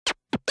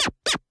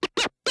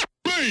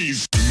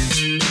noise.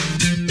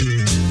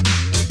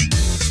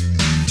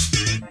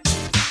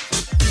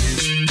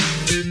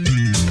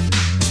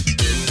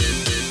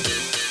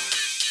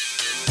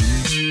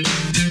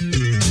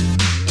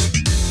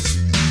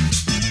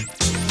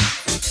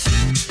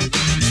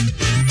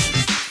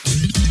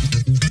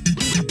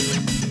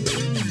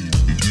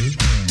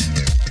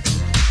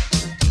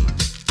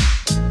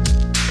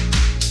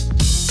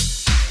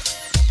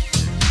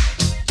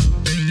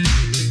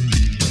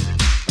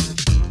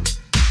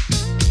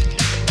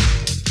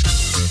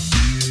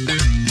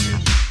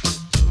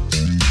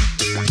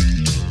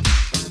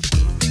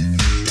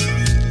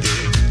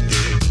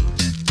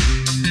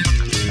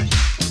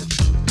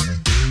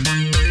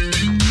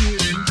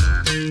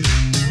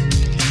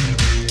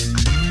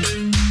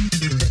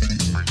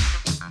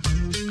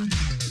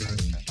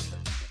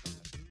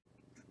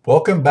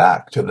 Welcome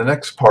back to the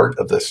next part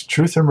of this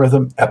Truth and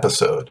Rhythm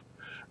episode.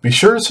 Be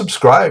sure to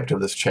subscribe to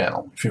this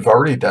channel. If you've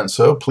already done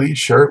so, please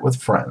share it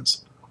with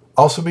friends.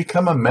 Also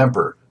become a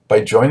member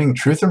by joining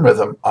Truth and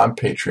Rhythm on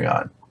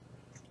Patreon,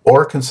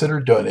 or consider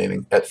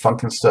donating at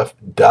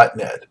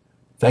funkinstuff.net.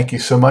 Thank you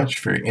so much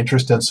for your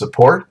interest and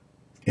support.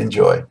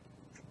 Enjoy.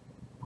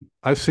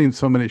 I've seen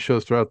so many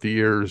shows throughout the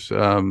years,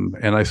 and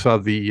I saw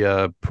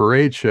the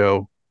parade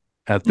show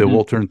at the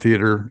Wiltern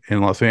Theater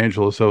in Los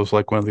Angeles. That was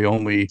like one of the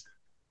only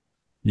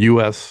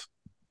U.S.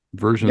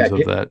 versions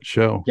of that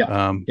show.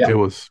 It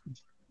was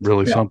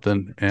really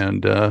something.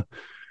 And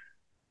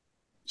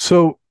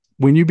so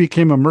when you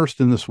became immersed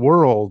in this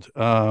world,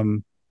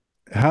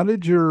 how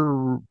did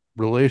your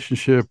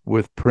relationship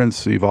with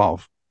Prince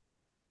evolve?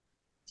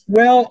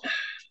 Well,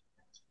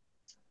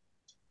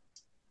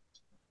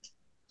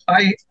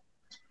 I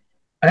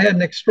had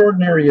an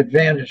extraordinary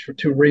advantage for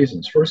two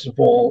reasons. First of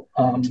all,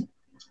 I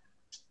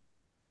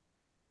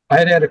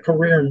had a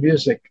career in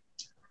music.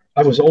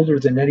 I was older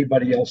than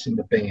anybody else in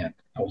the band.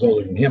 I was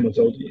older than him. I was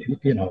older,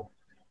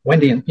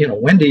 Wendy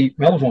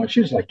Melvoin, she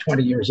was like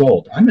 20 years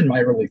old. I'm in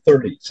my early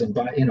 30s, and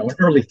by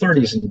early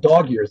 30s in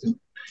dog years and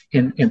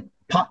in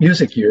pop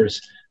music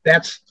years,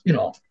 that's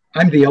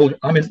I'm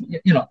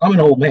an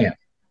old man.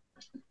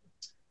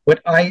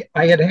 But I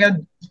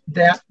had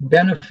that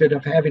benefit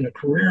of having a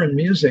career in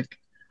music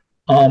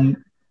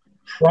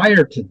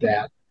prior to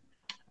that,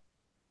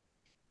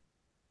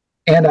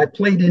 and I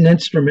played an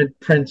instrument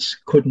Prince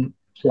couldn't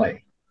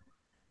play.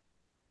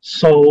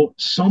 So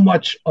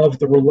much of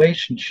the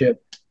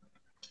relationship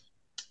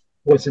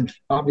was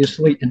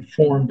obviously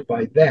informed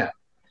by that,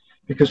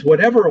 because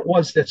whatever it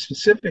was that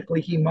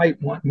specifically he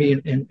might want me,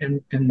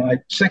 and my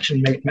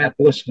section mate, Matt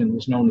Bliston,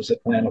 was known as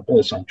Atlanta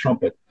Bliss on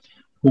trumpet,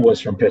 who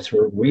was from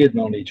Pittsburgh. We had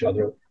known each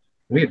other.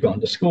 We had gone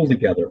to school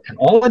together. And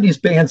all of these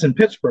bands in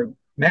Pittsburgh,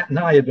 Matt and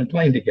I had been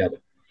playing together.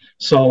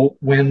 So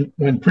when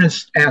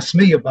Prince asked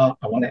me about,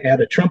 I want to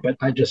add a trumpet,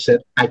 I just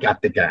said, I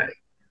got the guy.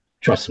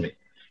 Trust me.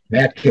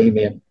 Matt came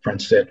in,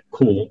 Prince said,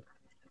 cool,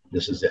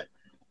 this is it.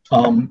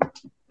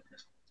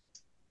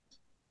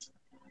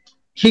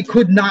 He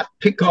could not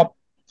pick up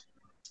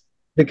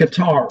the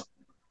guitar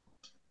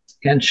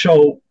and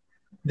show,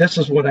 this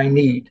is what I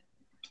need,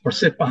 or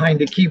sit behind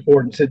the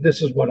keyboard and said,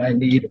 this is what I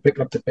need, or pick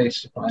up the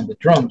bass behind the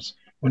drums.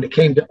 When it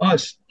came to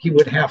us, he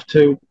would have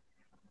to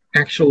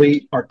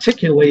actually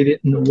articulate it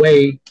in a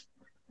way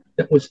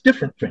that was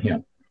different for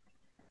him.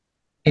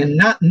 And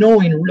not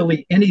knowing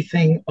really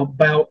anything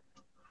about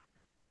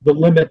the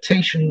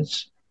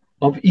limitations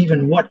of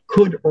even what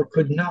could or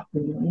could not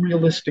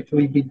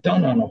realistically be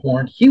done on a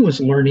horn, he was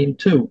learning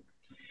too.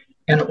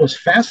 And it was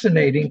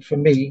fascinating for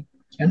me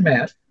and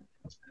Matt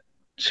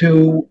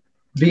to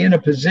be in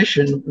a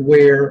position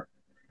where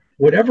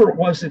whatever it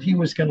was that he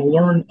was going to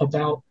learn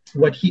about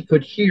what he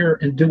could hear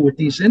and do with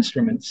these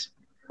instruments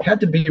had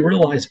to be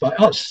realized by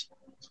us.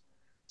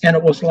 And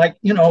it was like,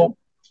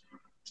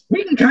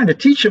 we can kind of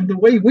teach him the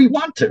way we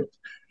want to,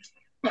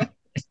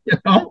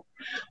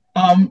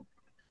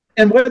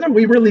 and whether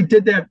we really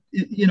did that,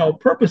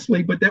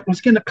 purposely, but that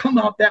was going to come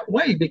out that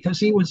way, because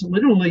he was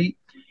literally,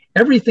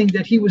 everything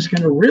that he was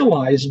going to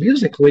realize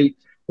musically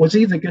was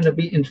either going to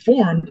be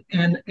informed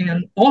and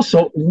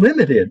also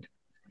limited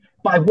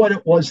by what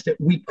it was that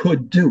we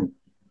could do.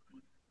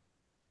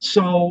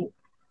 So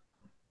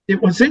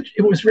it was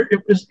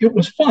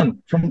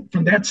fun from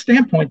that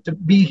standpoint to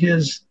be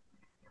his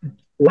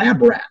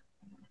lab rat,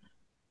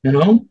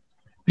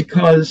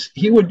 because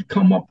he would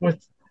come up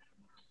with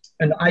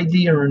an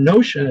idea or a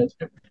notion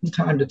from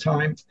time to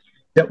time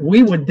that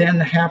we would then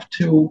have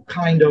to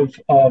kind of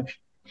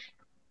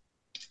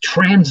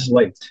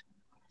translate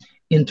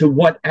into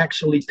what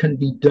actually can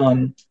be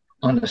done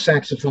on a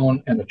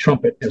saxophone and a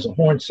trumpet as a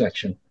horn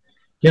section.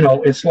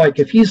 It's like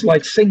if he's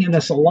like singing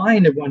us a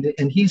line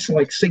and he's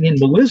like singing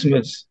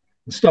melismas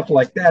and stuff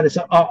like that, it's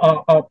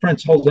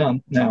Prince, hold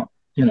on now,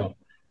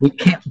 we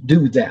can't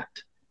do that,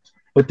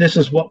 but this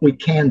is what we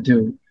can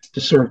do to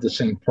serve the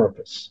same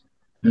purpose,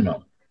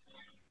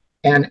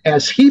 And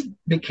as he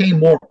became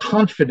more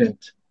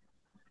confident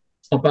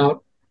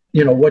about,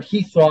 what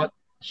he thought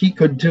he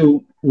could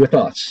do with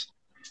us,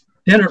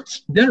 then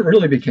it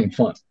really became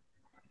fun,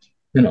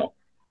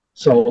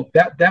 So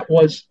that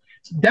was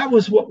that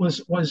was what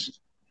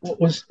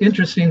was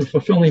interesting and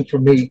fulfilling for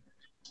me.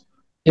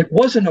 It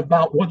wasn't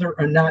about whether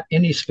or not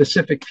any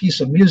specific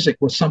piece of music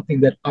was something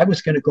that I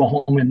was going to go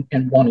home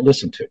and want to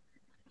listen to.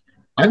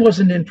 I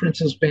wasn't in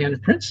Prince's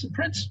band. Prince,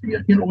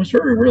 was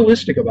very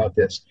realistic about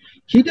this.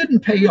 He didn't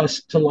pay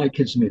us to like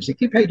his music.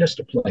 He paid us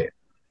to play it.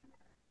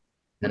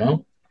 You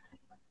know,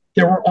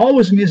 there were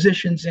always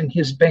musicians in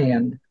his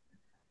band.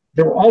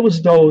 There were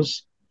always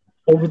those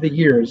over the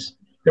years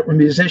that were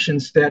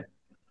musicians that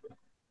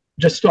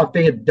just thought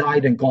they had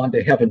died and gone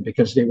to heaven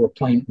because they were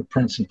playing with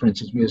Prince and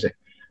Prince's music.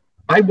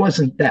 I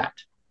wasn't that.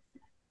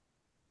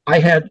 I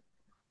had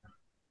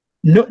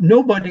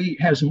nobody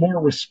has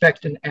more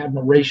respect and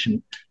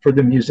admiration for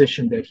the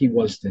musician that he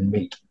was than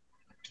me,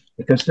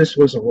 because this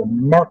was a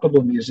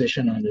remarkable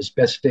musician. On his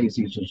best days,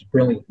 he was a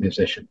brilliant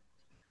musician.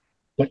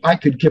 But I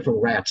could give a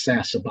rat's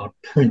ass about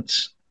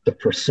Prince, the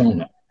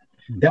persona.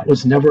 That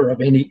was never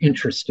of any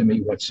interest to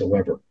me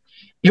whatsoever.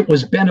 It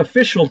was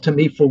beneficial to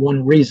me for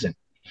one reason.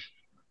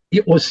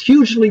 It was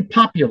hugely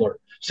popular,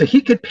 so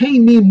he could pay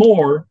me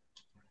more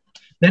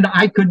than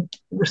I could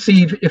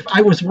receive if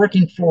I was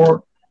working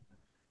for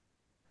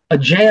a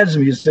jazz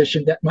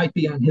musician that might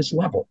be on his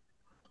level.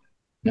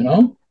 You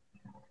know,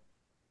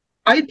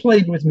 I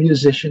played with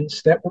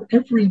musicians that were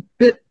every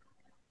bit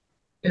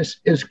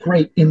as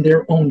great in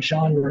their own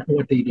genre and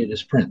what they did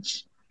as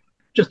Prince.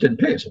 Just didn't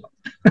pay as well.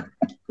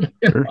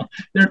 Sure.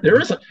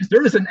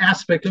 There is an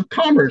aspect of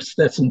commerce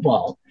that's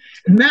involved.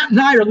 And Matt and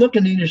I are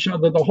looking at each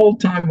other the whole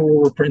time we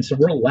were Prince, and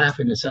we're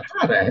laughing and said,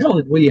 how the hell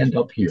did we end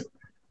up here?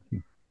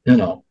 You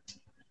know,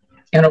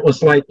 and it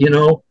was like,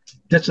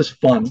 this is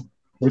fun.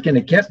 We're going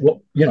to get what,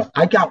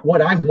 I got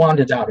what I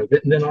wanted out of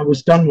it. And then I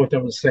was done with it.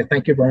 I was say,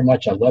 thank you very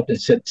much. I loved it.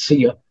 Said,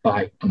 see ya.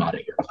 Bye. I'm out of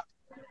here.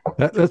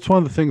 That's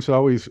one of the things that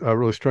always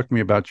really struck me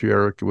about you,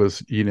 Eric,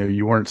 was,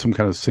 you weren't some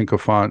kind of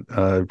sycophant,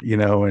 and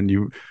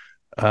you,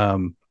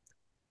 and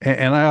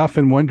I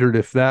often wondered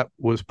if that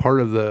was part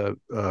of the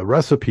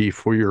recipe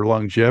for your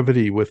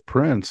longevity with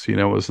Prince,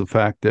 was the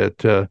fact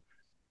that,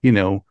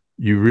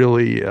 you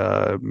really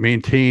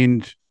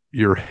maintained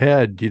your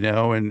head,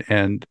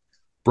 and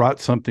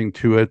brought something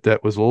to it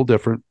that was a little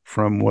different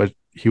from what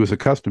he was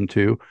accustomed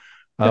to,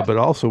 but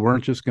also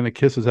weren't just going to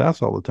kiss his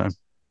ass all the time.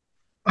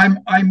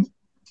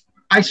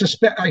 I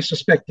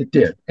suspect it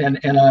did, and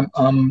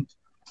I'm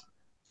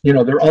there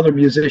are other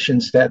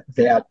musicians that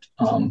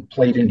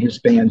played in his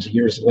bands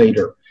years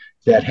later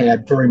that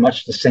had very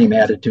much the same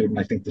attitude, and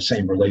I think the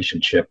same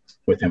relationship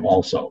with him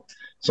also.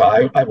 So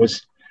I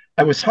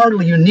was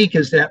hardly unique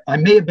as that. I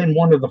may have been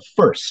one of the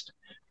first,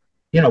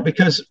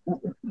 because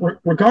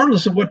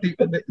regardless of what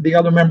the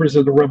other members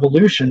of the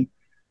Revolution,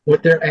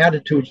 what their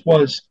attitudes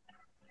was,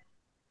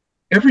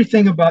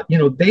 everything about,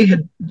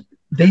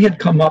 they had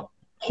come up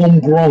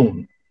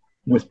homegrown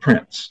with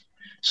Prince.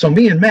 So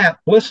me and Matt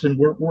Bliston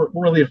were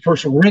really the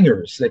first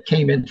ringers that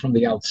came in from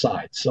the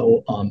outside.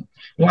 So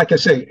like I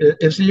say,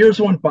 as the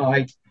years went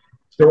by,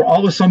 there were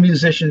always some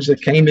musicians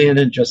that came in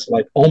and just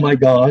like, oh my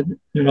God,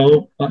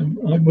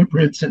 I'm with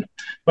Prince.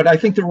 But I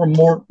think there were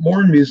more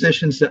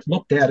musicians that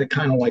looked at it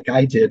kind of like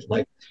I did,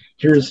 like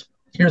here's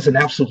an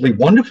absolutely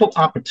wonderful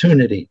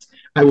opportunity.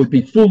 I would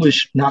be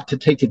foolish not to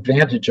take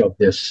advantage of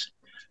this.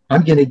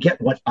 I'm going to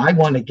get what I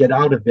want to get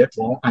out of it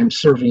while I'm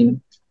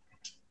serving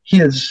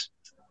his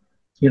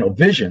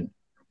vision,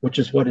 which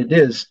is what it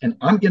is. And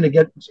I'm going to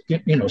get,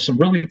 some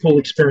really cool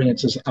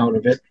experiences out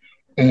of it.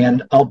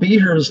 And I'll be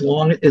here as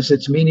long as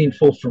it's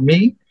meaningful for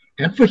me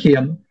and for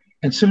him.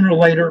 And sooner or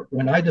later,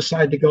 when I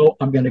decide to go,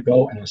 I'm going to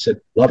go. And I said,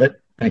 love it.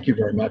 Thank you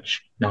very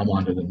much. Now I'm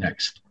on to the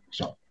next.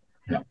 So,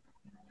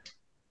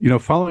 yeah.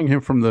 Following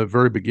him from the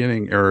very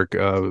beginning, Eric,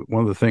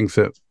 one of the things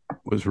that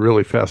was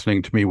really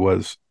fascinating to me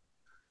was,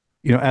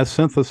 as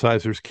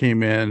synthesizers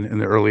came in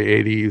the early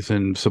 80s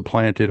and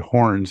supplanted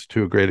horns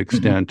to a great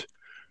extent,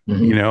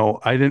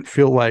 mm-hmm. I didn't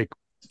feel like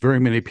very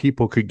many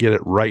people could get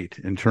it right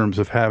in terms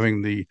of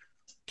having the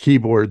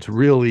keyboards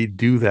really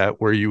do that,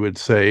 where you would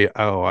say,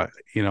 oh, I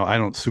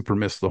don't super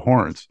miss the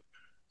horns.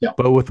 Yeah.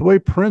 But with the way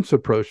Prince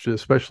approached it,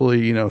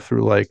 especially,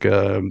 through like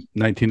a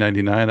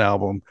 1999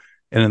 album,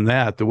 and in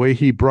that, the way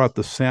he brought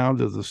the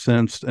sound of the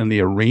synths and the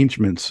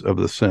arrangements of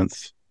the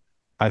synths,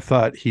 I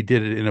thought he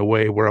did it in a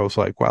way where I was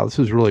like, wow, this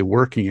is really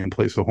working in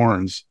place of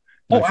horns.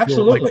 And I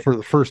absolutely. Like for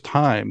the first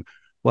time,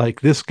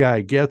 like this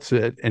guy gets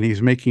it and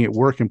he's making it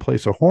work in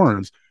place of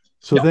horns.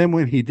 So then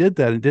when he did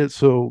that and did it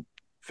so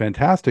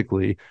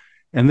fantastically,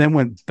 and then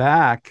went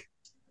back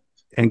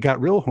and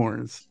got real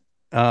horns,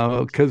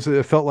 because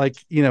it felt like,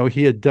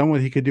 he had done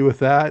what he could do with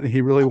that, and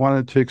he really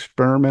wanted to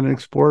experiment and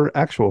explore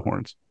actual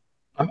horns.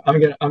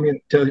 I'm gonna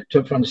tell you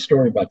a funny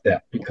story about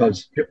that,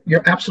 because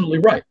you're absolutely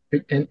right,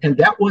 and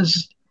that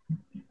was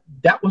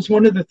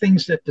one of the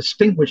things that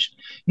distinguished,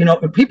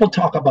 when people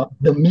talk about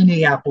the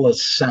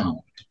Minneapolis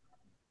sound,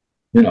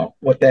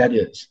 what that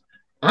is.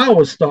 I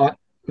always thought,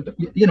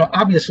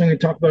 obviously when you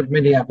talk about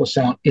Minneapolis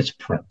sound, it's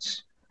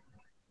Prince.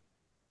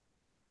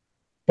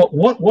 But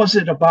what was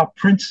it about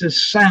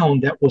Prince's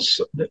sound that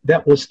was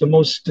the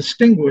most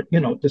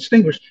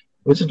distinguished?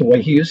 Was it the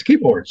way he used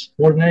keyboards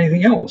more than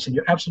anything else? And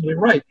you're absolutely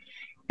right.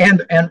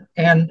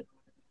 And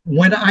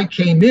when I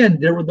came in,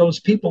 there were those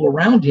people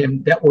around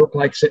him that were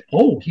like, said,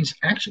 "Oh, he's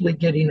actually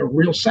getting a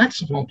real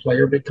saxophone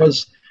player,"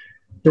 because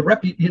the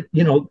rep,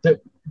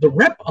 the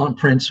rep on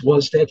Prince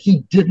was that he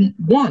didn't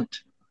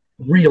want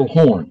real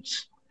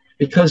horns,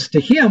 because to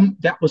him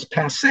that was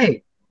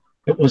passé.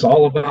 It was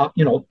all about,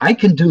 I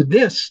can do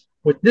this,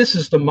 but this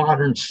is the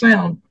modern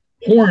sound.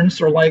 Horns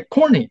are like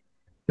corny,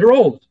 they're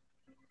old.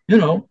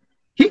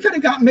 He could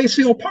have got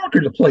Maceo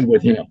Parker to play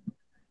with him.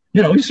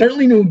 He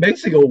certainly knew who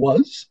Maceo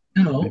was.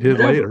 He did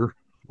whatever.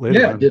 Later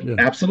Yeah, on, yeah.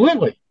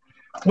 absolutely.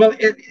 Well,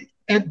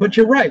 but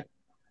you're right.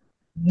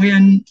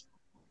 When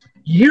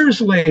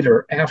years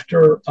later,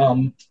 after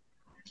I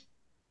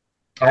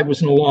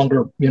was no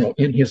longer,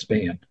 in his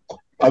band,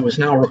 I was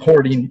now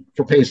recording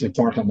for Paisley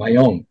Park on my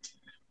own,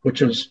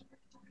 which was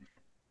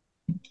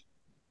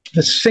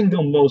the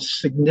single most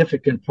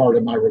significant part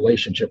of my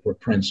relationship with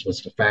Prince,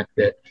 was the fact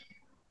that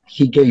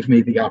he gave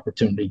me the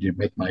opportunity to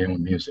make my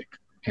own music.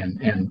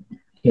 And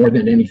more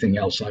than anything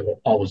else, I will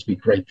always be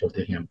grateful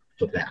to him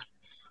for that.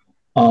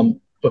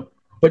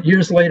 But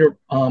years later,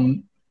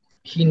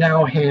 he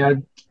now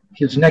had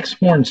his next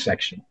horn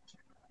section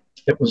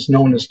that was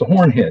known as the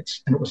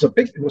Hornheads. And it was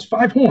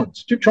 5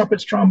 horns, 2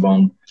 trumpets,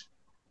 trombone,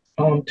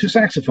 2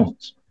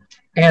 saxophones.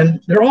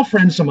 And they're all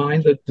friends of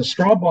mine. The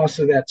straw boss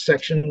of that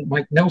section,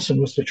 Mike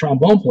Nelson, was the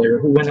trombone player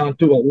who went on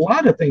to do a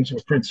lot of things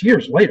with Prince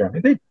years later. I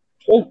mean, they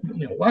pulled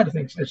a lot of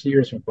things as the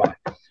years went by.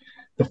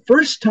 The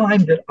first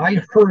time that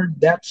I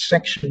heard that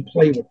section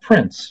play with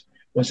Prince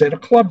was at a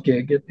club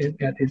gig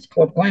at his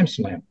club Glam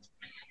Slam.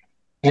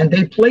 And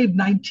they played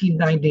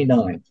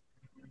 1999.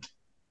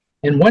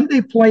 And when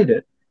they played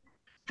it,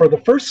 for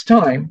the first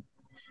time,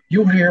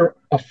 you hear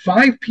a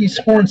 5-piece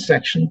horn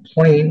section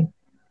playing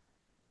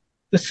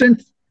the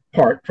synth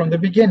part from the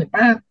beginning.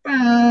 And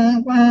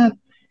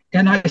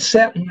I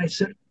sat and I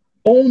said,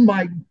 "Oh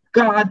my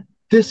God,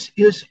 this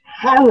is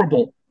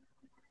horrible."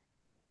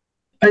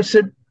 I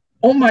said,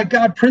 "Oh my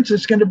God, Prince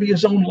is going to be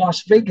his own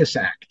Las Vegas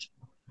act."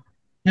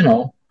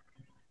 And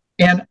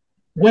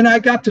when I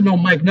got to know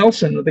Mike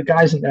Nelson and the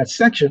guys in that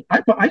section,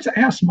 I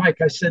asked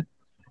Mike, I said,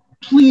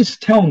 "Please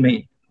tell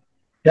me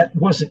that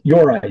wasn't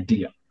your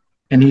idea."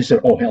 And he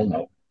said, "Oh, hell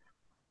no."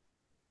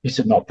 He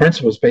said, "No,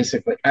 Prince was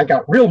basically, I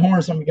got real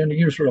horns, I'm going to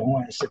use real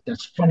horns." I said,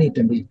 "That's funny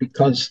to me,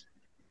 because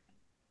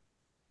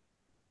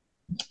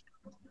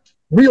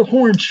real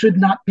horns should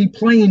not be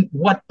playing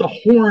what the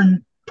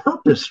horn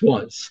purpose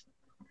was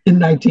in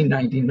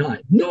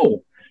 1999.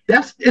 No,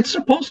 it's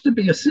supposed to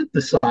be a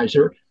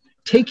synthesizer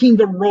taking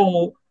the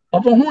role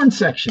of a horn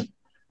section.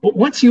 But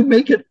once you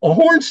make it a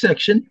horn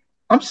section,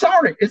 I'm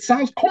sorry, it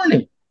sounds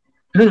corny.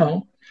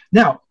 Now,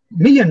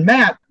 me and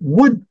Matt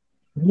would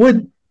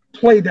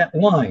play that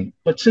line,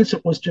 but since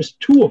it was just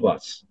 2 of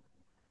us,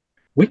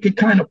 we could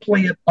kind of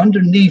play it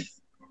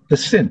underneath the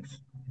synth.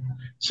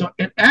 So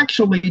it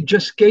actually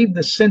just gave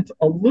the synth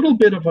a little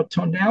bit of a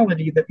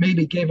tonality that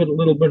maybe gave it a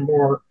little bit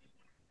more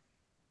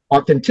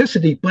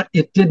authenticity, but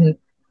it didn't,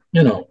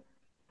 now,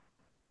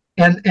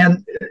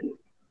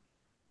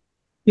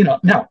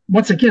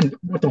 once again,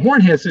 what the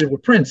Hornheads did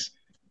with Prince,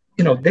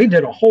 they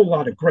did a whole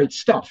lot of great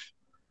stuff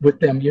with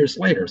them years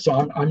later.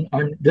 So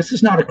this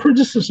is not a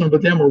criticism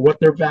of them or what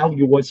their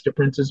value was to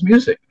Prince's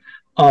music.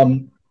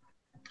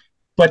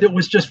 But it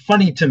was just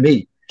funny to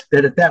me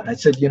that at that, I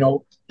said,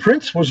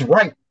 Prince was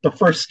right the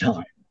first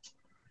time.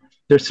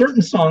 There's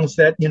certain songs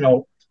that,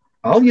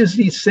 I'll use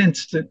these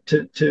synths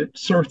to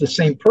serve the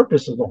same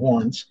purpose of the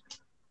horns.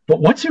 But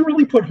once you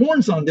really put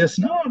horns on this,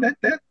 no,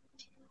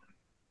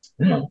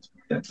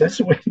 that's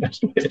the way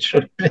it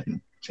should have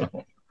been.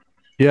 So.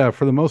 Yeah,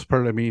 for the most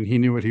part, I mean, he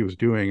knew what he was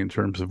doing in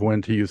terms of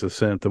when to use a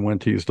synth and when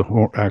to use the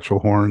actual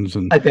horns.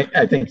 And I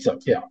think so.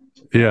 Yeah.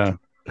 Yeah.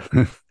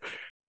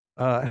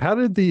 How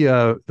did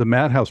the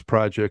Madhouse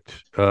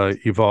project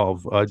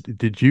evolve?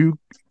 Did you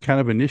kind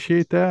of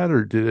initiate that,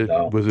 or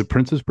was it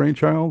Prince's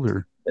brainchild?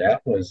 Or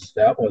that was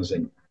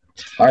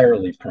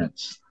entirely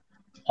Prince.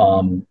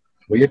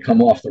 We had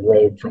come off the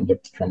road from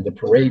the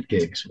parade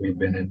gigs. We'd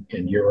been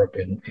in Europe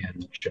and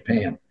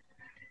Japan,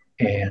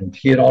 and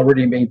he had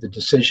already made the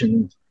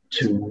decision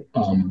to,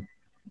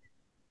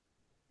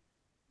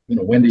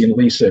 Wendy and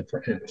Lisa,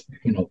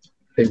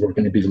 they were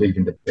going to be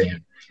leaving the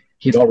band.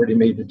 He'd already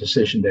made the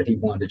decision that he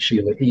wanted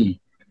Sheila E.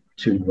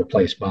 to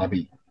replace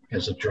Bobby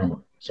as a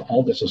drummer. So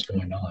all this is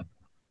going on.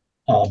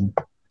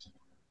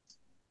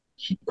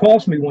 He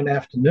calls me one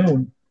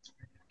afternoon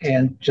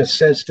and just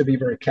says to me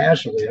very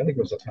casually, I think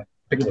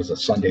it was a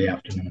Sunday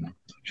afternoon, I'm not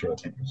sure, I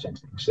think it was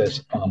something. He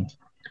says,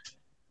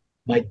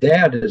 "My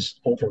dad is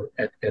over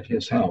at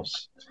his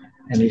house."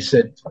 And he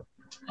said,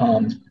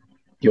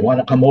 "You want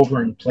to come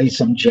over and play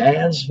some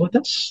jazz with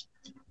us?"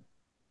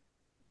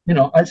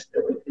 I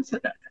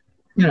said,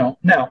 now,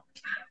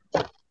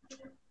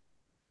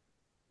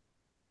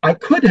 I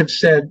could have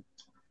said,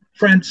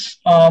 "Prince,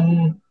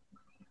 I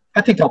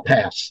think I'll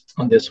pass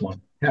on this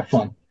one. Have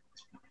fun."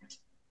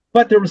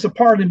 But there was a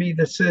part of me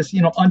that says,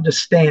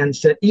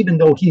 understands that even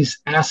though he's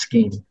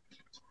asking,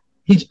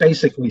 he's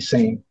basically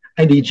saying,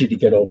 "I need you to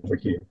get over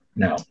here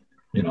now."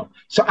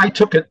 So I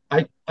took it.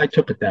 I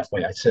took it that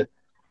way. I said,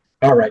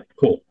 "All right,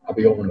 cool. I'll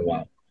be over in a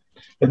while."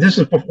 But this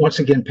is once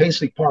again,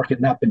 Paisley Park had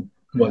not been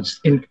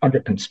under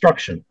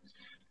construction.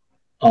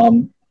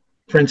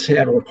 Prince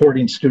had a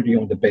recording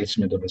studio in the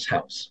basement of his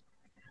house.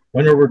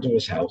 Went over to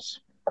his house.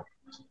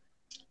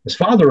 His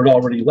father had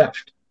already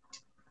left.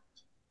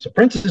 So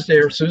Prince is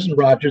there. Susan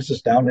Rogers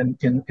is down in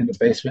the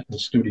basement in the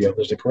studio.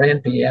 There's a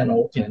grand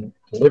piano in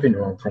the living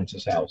room of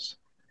Prince's house.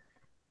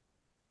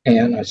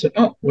 And I said,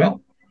 "Oh,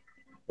 well,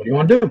 what do you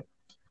want to do?"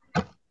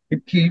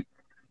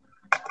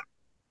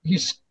 He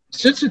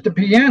sits at the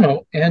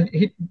piano and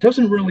he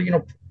doesn't really,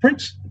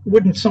 Prince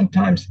wouldn't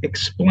sometimes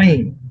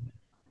explain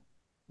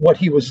what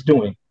he was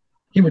doing.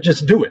 He would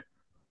just do it.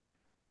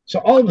 So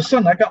all of a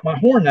sudden I got my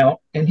horn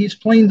out and he's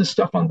playing the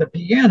stuff on the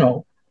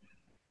piano.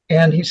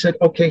 And he said,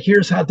 "Okay,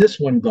 here's how this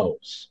one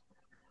goes."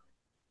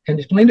 And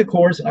he's playing the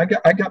chords, and I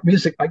got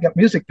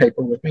music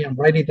paper with me. I'm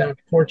writing down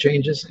the chord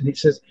changes, and he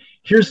says,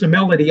 "Here's the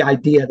melody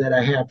idea that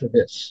I have for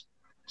this."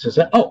 He says,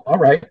 "Oh, all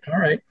right,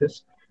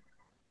 this."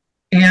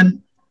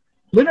 And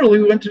literally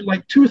we went to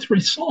like 2 or 3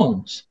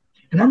 songs,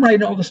 and I'm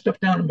writing all this stuff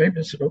down, and maybe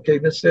I said, "Okay,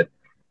 that's it."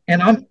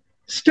 And I'm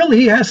still,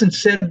 he hasn't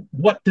said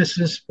what this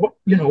is,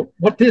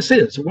 what this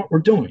is, what we're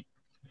doing.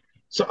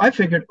 So I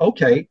figured,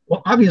 okay,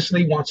 well,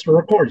 obviously he wants to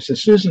record. He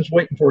says, "Susan's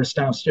waiting for us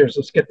downstairs.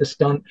 Let's get this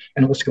done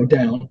and let's go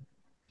down."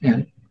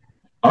 And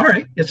all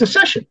right, it's a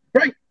session.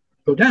 Great,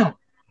 go down.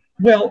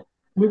 Well,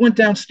 we went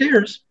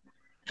downstairs.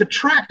 The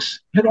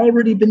tracks had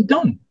already been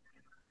done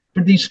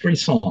for these 3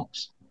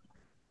 songs,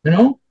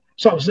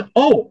 So I was like,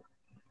 oh,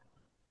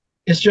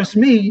 it's just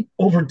me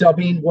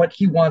overdubbing what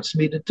he wants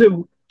me to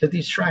do to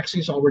these tracks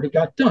he's already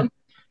got done.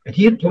 And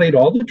he had played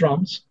all the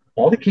drums,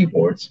 all the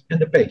keyboards, and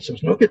the bass. There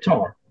was no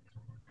guitar,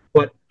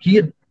 but he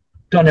had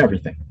done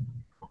everything.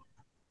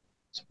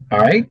 All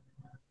right,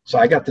 so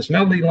I got this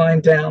melody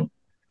line down.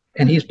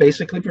 And he's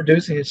basically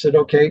producing. He said,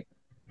 "Okay,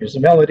 here's the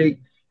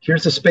melody.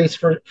 Here's the space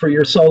for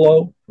your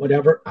solo,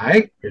 whatever. All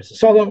right, here's the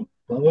solo,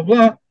 blah, blah,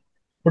 blah.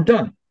 We're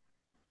done."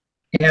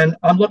 And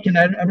I'm looking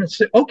at it. I'm going to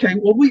say, okay,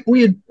 well,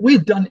 we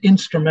had done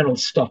instrumental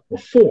stuff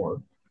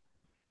before.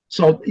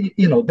 So,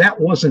 that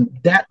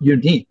wasn't that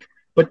unique.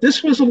 But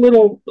this was a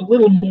little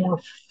more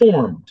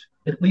formed,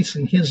 at least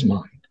in his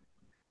mind.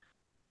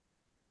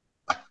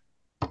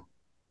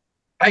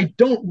 I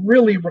don't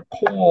really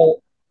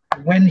recall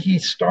when he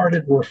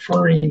started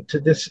referring to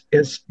this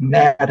as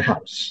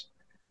Madhouse.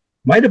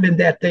 Might have been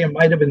that day, or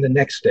might have been the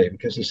next day,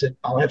 because he said,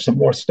 "I'll have some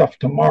more stuff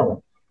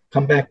tomorrow.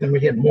 Come back, then we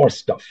get more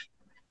stuff."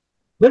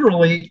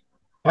 Literally,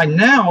 by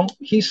now,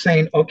 he's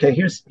saying, "Okay,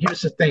 here's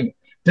the thing.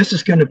 This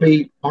is going to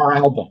be our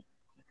album.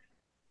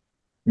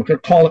 We're going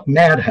to call it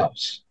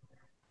Madhouse.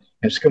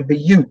 And it's going to be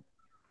you."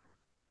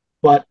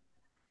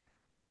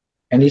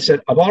 And he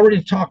said, "I've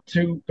already talked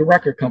to the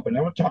record company.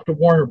 I want to talk to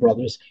Warner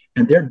Brothers,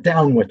 and they're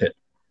down with it.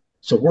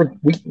 So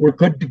we're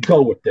good to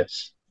go with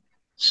this.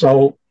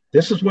 So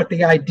this is what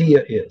the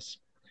idea is."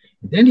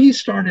 And then he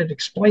started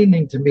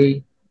explaining to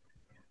me,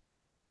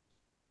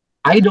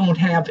 "I don't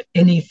have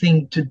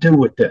anything to do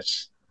with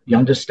this. You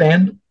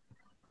understand?"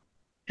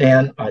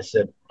 And I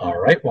said, "All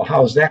right, well,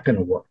 how's that going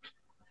to work?"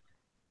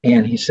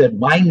 And he said,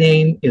 "My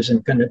name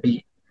isn't going to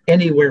be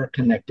anywhere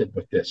connected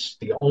with this.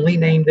 The only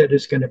name that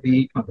is going to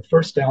be on the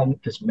first album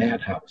is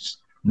Madhouse."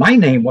 My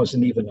name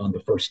wasn't even on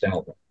the first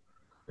album.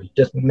 It was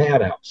just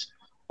Madhouse.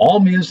 All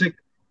music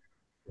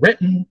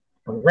written,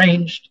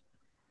 arranged,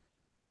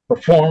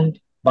 performed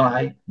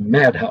by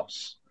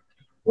Madhouse.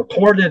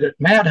 Recorded at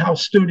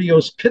Madhouse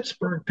Studios,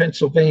 Pittsburgh,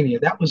 Pennsylvania.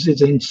 That was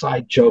his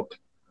inside joke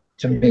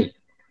to me.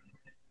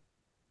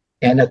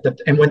 And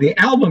when the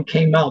album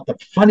came out, the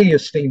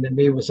funniest thing to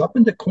me was up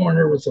in the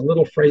corner was a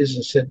little phrase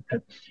that said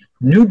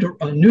new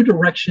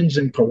directions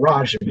in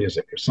garage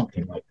music or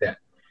something like that.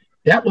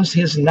 That was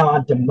his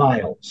nod to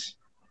Miles,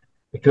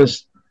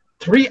 because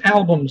 3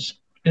 albums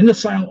in the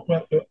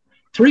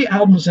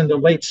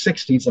late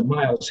 60s of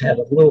Miles had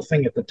a little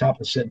thing at the top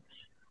that said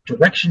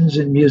 "Directions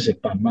in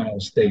Music" by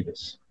Miles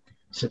Davis.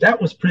 So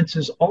that was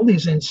Prince's, all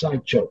these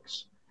inside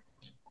jokes.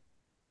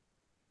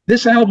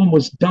 This album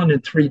was done in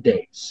 3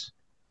 days.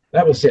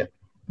 That was it.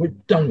 We're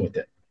done with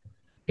it.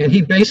 And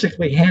he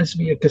basically hands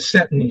me a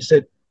cassette and he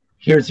said,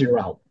 "Here's your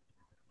album."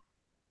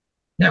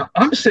 Now,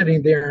 I'm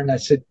sitting there and I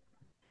said,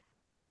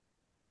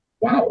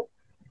 wow.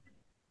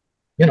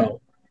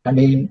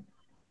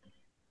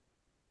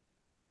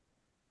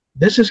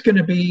 This is going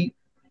to be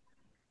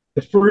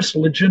the first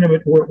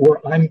legitimate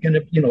where I'm going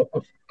to,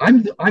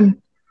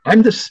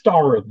 I'm the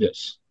star of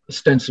this,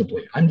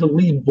 ostensibly. I'm the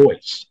lead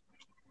voice.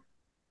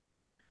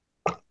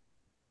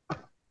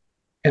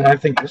 And I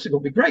think this is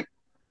going to be great.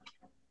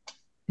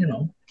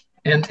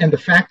 And the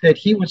fact that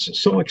he was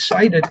so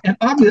excited, and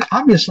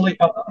obviously,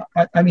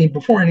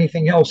 before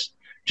anything else,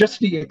 just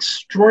the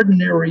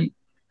extraordinary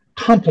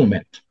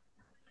compliment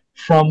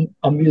from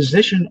a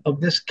musician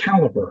of this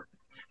caliber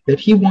that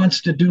he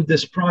wants to do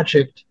this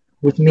project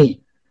with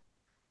me.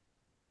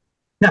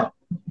 Now,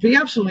 to be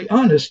absolutely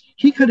honest,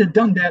 he could have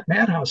done that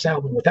Madhouse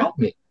album without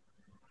me.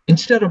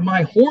 Instead of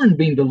my horn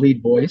being the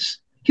lead voice,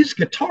 his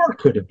guitar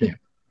could have been.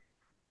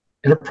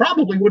 And it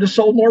probably would have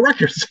sold more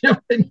records, if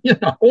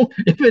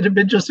it had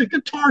been just a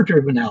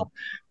guitar-driven album.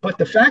 But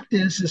the fact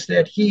is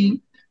that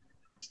he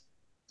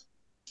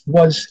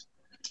was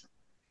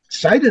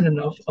excited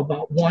enough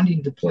about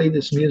wanting to play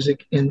this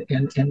music and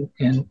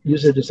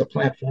use it as a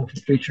platform for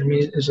feature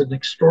me is an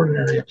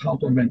extraordinary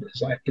compliment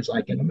as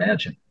I can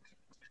imagine.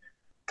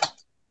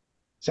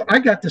 So I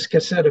got this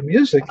cassette of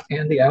music,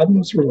 and the album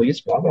was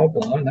released, blah, blah,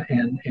 blah.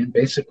 And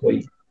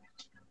basically,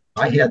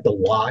 I had to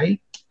lie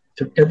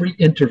to every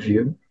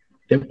interview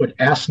that would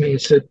ask me,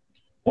 it said,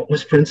 what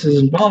was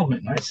Prince's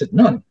involvement? And I said,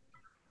 none.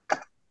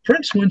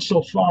 Prince went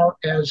so far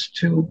as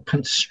to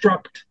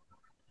construct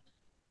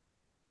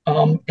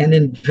and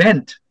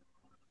invent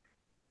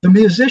the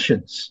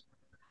musicians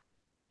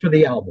for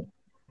the album.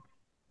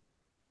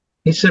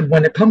 He said,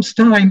 when it comes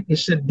time, he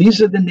said,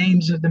 these are the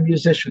names of the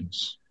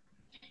musicians.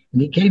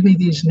 And he gave me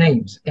these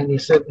names. And I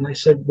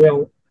said,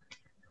 well,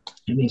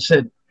 and he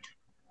said,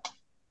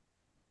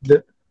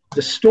 the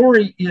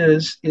story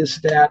is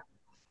that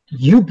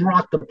you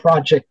brought the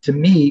project to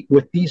me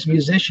with these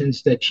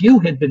musicians that you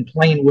had been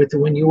playing with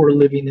when you were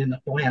living in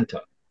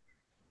Atlanta.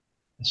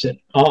 I said,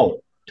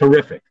 oh,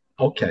 terrific.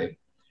 Okay.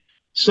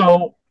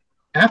 So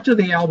after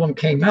the album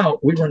came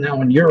out, we were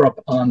now in Europe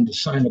on the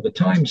Sign of the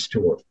Times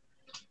tour.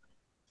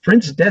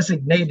 Prince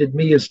designated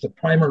me as the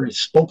primary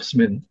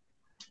spokesman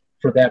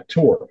for that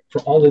tour,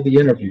 for all of the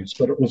interviews,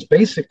 but it was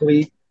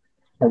basically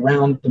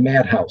around the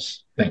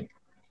Madhouse thing.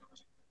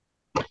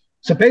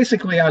 So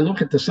basically, I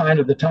look at the Sign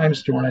of the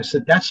Times tour and I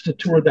said, that's the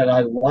tour that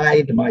I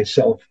lied to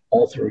myself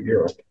all through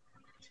Europe.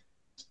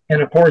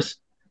 And of course,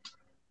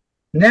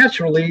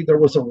 naturally, there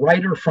was a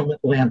writer from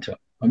Atlanta,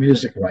 a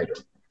music writer,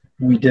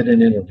 who we did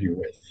an interview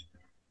with.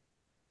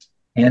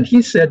 And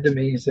he said to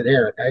me, he said,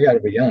 Eric, I got to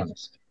be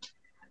honest.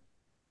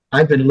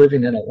 I've been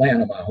living in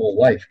Atlanta my whole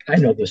life. I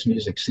know this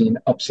music scene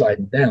upside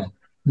and down.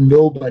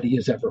 Nobody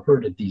has ever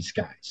heard of these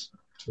guys.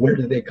 Where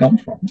do they come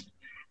from?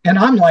 And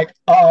I'm like,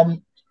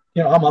 I'm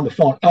on the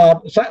phone.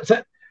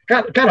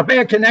 Got a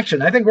bad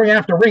connection. I think we're gonna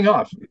have to ring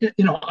off. It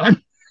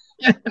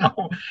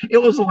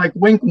was like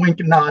wink, wink,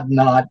 nod,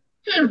 nod.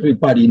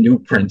 Everybody knew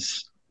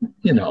Prince.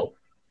 You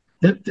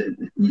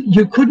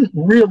couldn't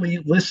really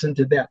listen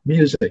to that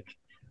music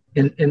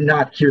and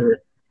not hear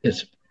it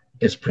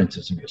as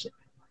Prince's music.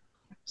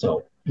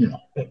 So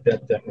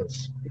that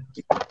was.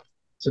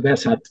 So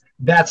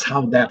that's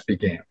how that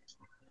began.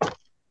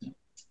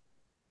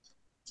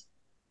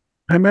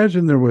 I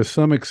imagine there was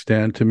some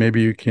extent, and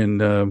maybe you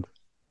can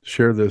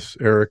share this,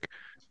 Eric,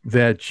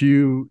 that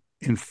you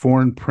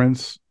informed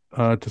Prince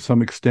to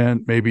some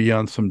extent, maybe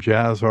on some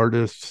jazz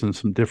artists and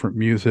some different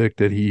music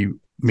that he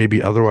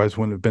maybe otherwise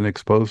wouldn't have been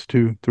exposed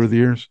to through the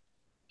years?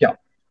 Yeah.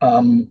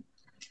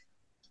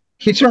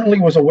 He certainly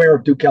was aware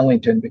of Duke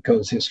Ellington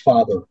because his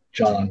father,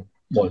 John,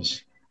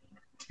 was,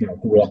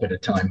 grew up at a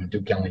time when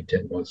Duke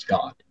Ellington was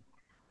God.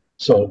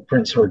 So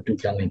Prince heard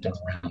Duke Ellington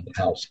around the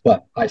house.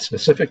 But I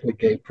specifically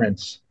gave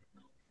Prince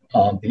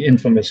the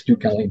infamous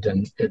Duke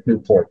Ellington at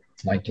Newport,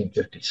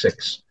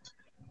 1956.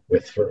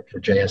 For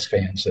jazz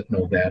fans that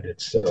know that,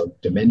 it's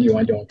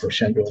diminuendo and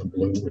crescendo in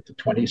blue with the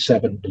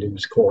 27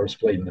 blues chorus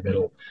played in the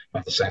middle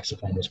by the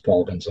saxophonist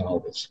Paul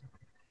Gonsalves.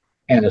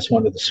 And it's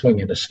one of the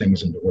swingingest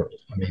things in the world.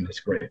 I mean, it's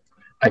great.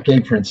 I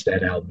gave Prince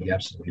that album. He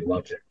absolutely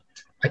loved it.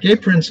 I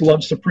gave Prince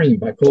Love Supreme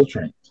by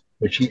Coltrane,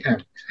 which he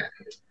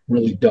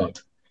really dug.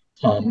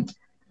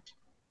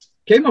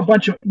 Gave him a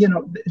bunch of,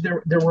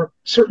 there were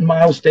certain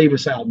Miles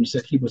Davis albums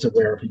that he was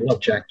aware of. He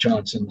loved Jack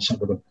Johnson,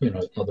 some of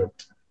the, other.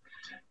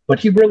 But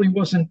he really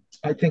wasn't,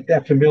 I think,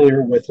 that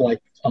familiar with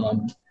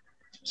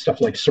stuff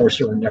like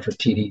Sorcerer and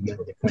Nefertiti,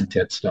 the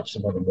quintet stuff,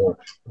 some of the more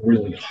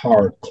really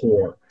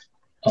hardcore,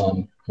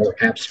 more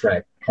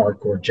abstract,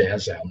 hardcore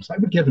jazz albums. I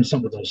would give him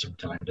some of those from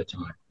time to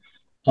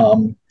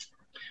time.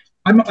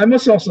 I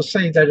must also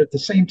say that at the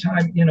same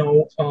time,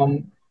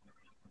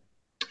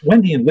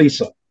 Wendy and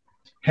Lisa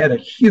had a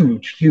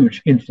huge,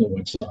 huge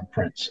influence on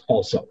Prince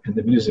also in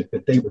the music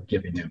that they were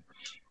giving him.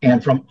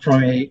 And from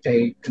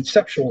a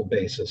conceptual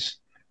basis,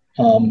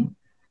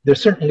 there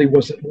certainly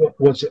was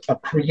a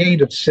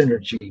creative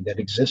synergy that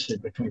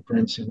existed between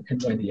Prince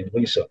and Wendy and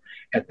Lisa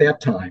at that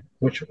time,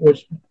 which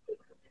was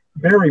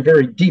very,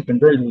 very deep and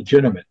very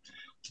legitimate.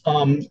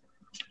 I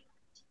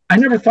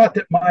never thought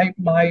that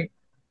my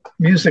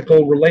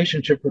musical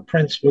relationship with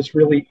Prince was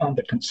really on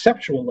the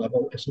conceptual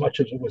level as much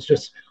as it was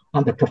just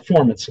on the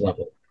performance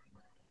level.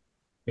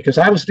 Because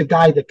I was the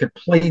guy that could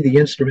play the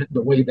instrument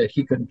the way that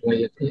he couldn't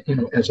play it,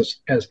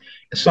 as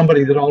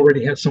somebody that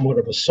already had somewhat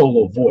of a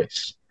solo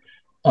voice.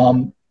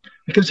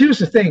 Because here's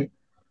the thing,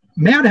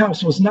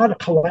 Madhouse was not a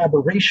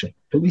collaboration,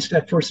 at least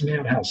that first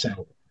Madhouse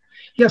album.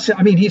 Yes,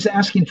 I mean, he's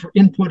asking for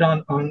input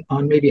on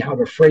maybe how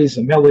to phrase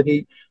the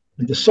melody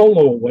and the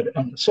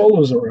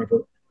solos or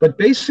whatever, but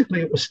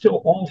basically it was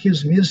still all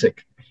his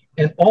music,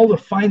 and all the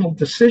final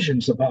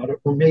decisions about it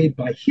were made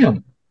by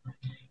him.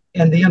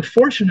 And the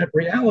unfortunate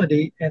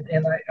reality, and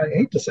I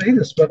hate to say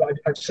this, but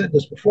I've said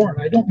this before, and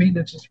I don't mean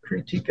this as a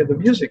critique of the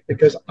music,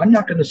 because I'm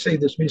not going to say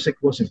this music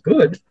wasn't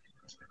good.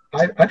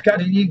 I've got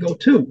an ego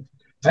too.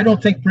 I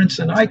don't think Prince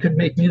and I could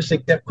make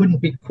music that couldn't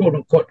be quote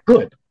unquote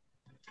good.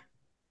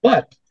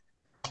 But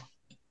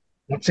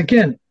once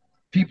again,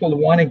 people who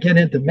want to get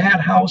into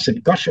Madhouse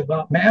and gush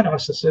about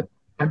Madhouse, I said,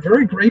 I'm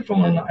very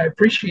grateful and I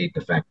appreciate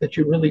the fact that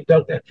you really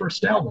dug that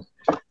first album.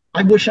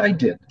 I wish I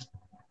did.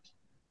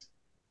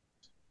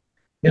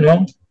 You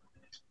know,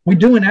 we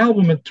do an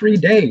album in 3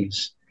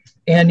 days.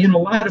 And, you know,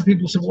 a lot of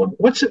people said, well,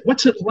 what's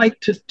it like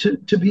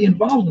to be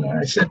involved in it?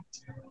 I said,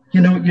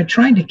 you know, you're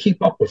trying to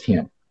keep up with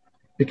him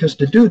because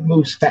the dude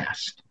moves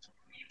fast.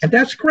 And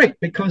that's great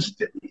because,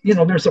 you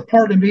know, there's a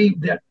part of me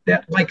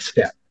that likes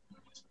that.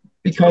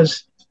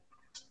 Because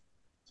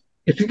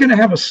if you're going to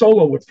have a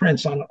solo with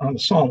Prince on a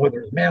song, whether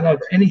it's Man Out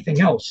or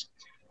anything else,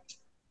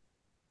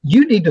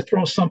 you need to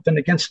throw something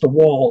against the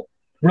wall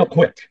real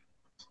quick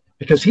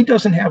because he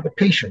doesn't have the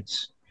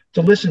patience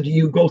to listen to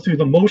you go through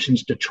the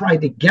motions to try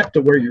to get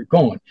to where you're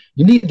going.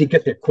 You need to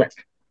get there quick.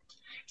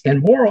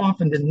 And more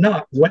often than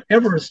not,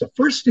 whatever is the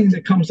first thing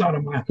that comes out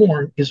of my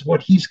horn is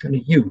what he's going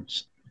to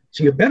use.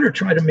 So you better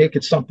try to make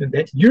it something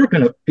that you're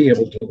going to be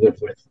able to live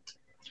with.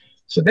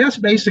 So that's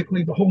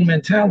basically the whole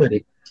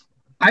mentality.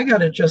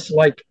 I'm just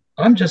like,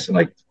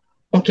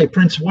 okay,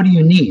 Prince, what do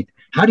you need?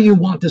 How do you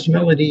want this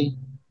melody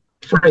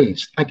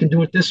phrased? I can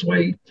do it this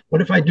way.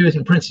 What if I do it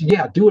in Prince?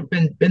 Yeah, do it,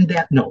 bend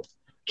that note.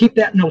 Keep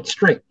that note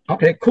straight.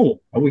 Okay, cool.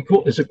 Are we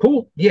cool? Is it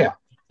cool? Yeah.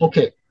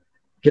 Okay.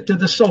 Get to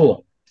the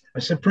solo. I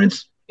said,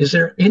 Prince, is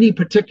there any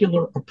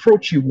particular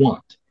approach you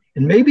want?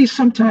 And maybe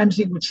sometimes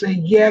he would say,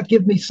 yeah,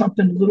 give me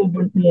something a little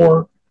bit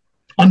more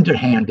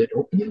underhanded,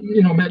 or,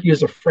 you know, might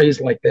use a phrase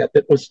like that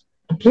was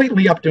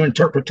completely up to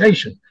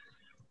interpretation.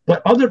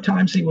 But other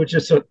times he would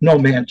just say, no,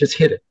 man, just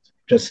hit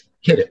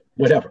it,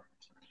 whatever.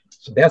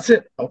 So that's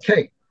it.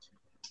 Okay.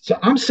 So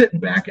I'm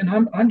sitting back and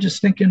I'm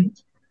just thinking,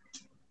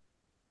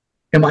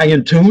 am I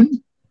in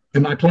tune?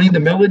 Am I playing the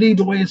melody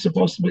the way it's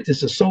supposed to be?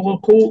 Is the solo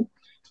cool?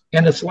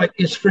 And it's like,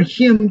 it's for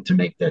him to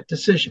make that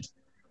decision.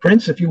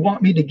 Prince, if you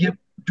want me to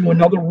do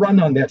another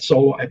run on that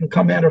solo, I can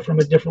come at it from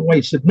a different way.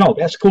 He said, no,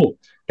 that's cool.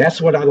 That's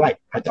what I like.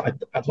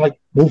 I'd like,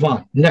 move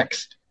on.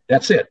 Next.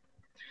 That's it.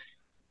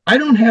 I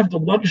don't have the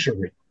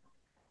luxury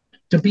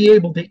to be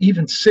able to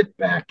even sit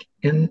back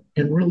and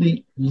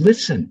really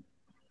listen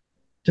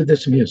to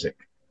this music,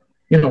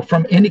 you know,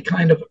 from any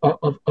kind of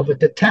a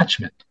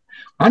detachment.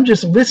 I'm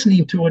just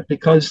listening to it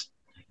because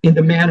in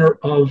the manner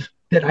of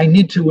that I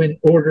need to in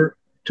order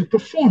to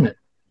perform it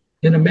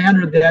in a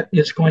manner that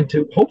is going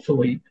to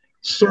hopefully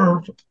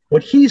serve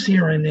what he's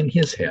hearing in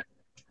his head.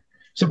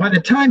 So by the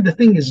time the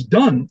thing is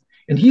done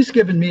and he's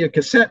given me a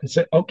cassette and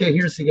said, okay,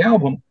 here's the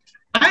album,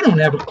 I don't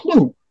have a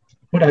clue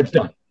what I've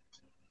done.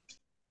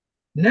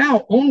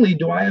 Now only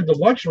do I have the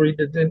luxury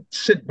to then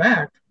sit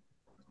back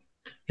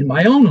in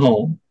my own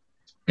home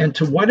and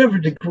to whatever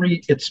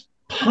degree it's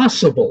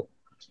possible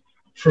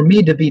for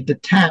me to be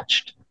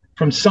detached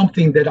from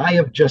something that I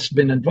have just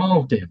been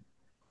involved in,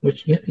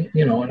 which,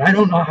 you know, and I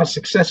don't know how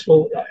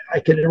successful I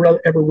can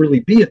ever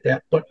really be at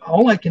that, but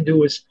all I can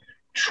do is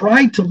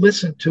try to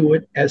listen to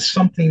it as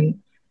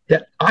something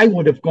that I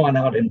would have gone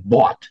out and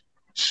bought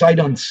sight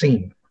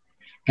unseen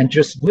and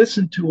just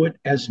listen to it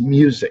as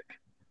music.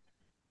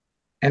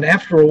 And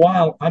after a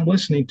while, I'm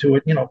listening to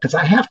it, you know, because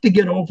I have to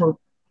get over,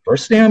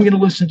 first thing I'm going to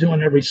listen to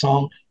in every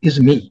song is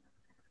me.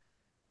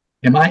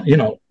 Am I, you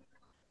know,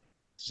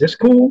 is this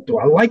cool? Do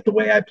I like the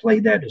way I play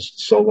that? Is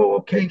solo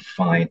okay?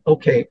 Fine.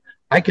 Okay.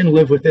 I can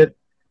live with it.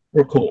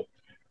 We're cool.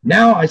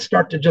 Now I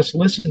start to just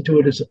listen to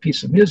it as a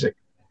piece of music.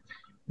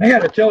 I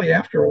got to tell you,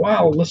 after a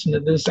while,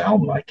 listening to this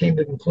album, I came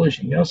to the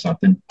conclusion, you know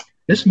something?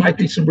 This might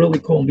be some really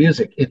cool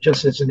music. It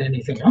just isn't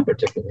anything I'm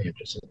particularly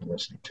interested in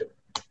listening to.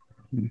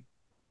 Mm-hmm.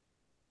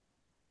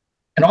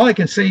 And all I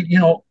can say, you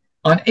know,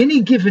 on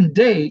any given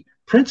day,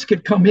 Prince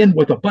could come in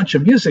with a bunch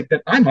of music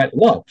that I might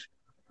love.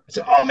 I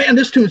say, oh man,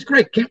 this tune's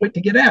great. Can't wait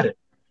to get at it.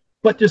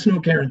 But there's no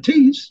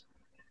guarantees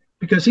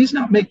because he's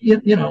not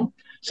making, you know.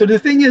 So the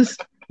thing is,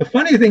 the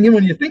funny thing is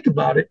when you think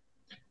about it,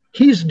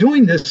 he's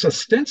doing this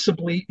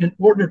ostensibly in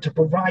order to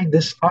provide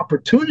this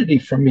opportunity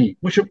for me,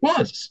 which it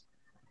was,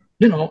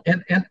 you know,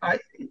 and I,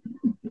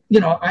 you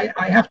know,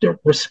 I have to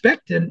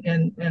respect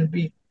and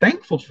be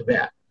thankful for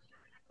that.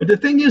 But the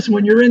thing is,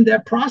 when you're in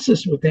that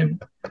process with him,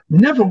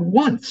 never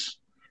once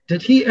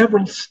did he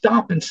ever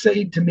stop and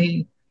say to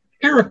me,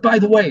 Eric, by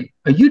the way,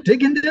 are you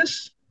digging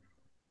this?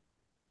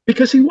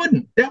 Because he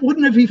wouldn't. That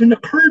wouldn't have even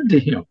occurred to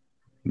him,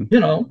 you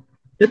know.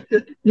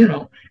 You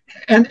know,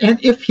 and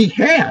if he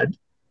had,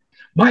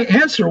 my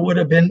answer would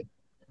have been,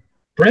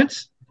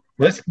 Prince,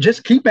 let's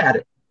just keep at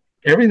it.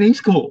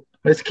 Everything's cool.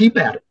 Let's keep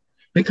at it.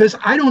 Because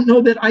I don't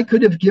know that I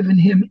could have given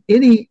him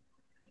any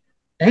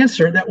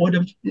answer that would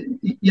have,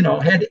 you know,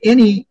 had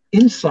any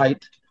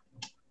insight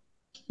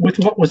with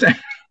what was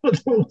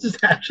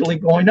actually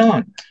going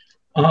on.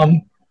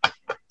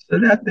 So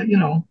that, you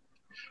know,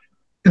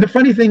 and the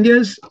funny thing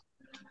is,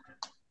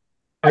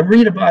 I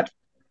read about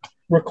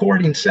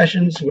recording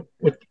sessions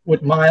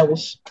with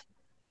Miles,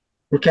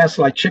 with cats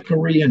like Chick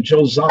Corea and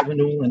Joe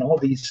Zawinul and all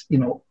these, you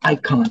know,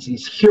 icons,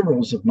 these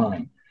heroes of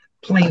mine,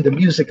 playing the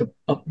music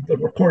of the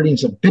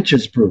recordings of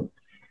Bitches Brew.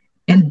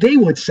 And they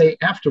would say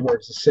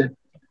afterwards, I said,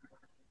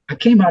 I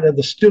came out of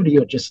the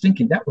studio just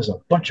thinking that was a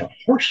bunch of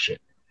horseshit.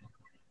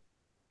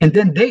 And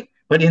then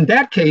but in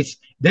that case,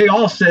 they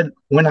all said,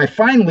 when I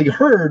finally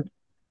heard,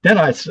 then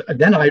I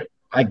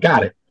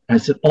got it. I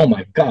said, oh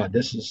my God,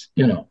 this is,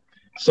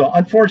 So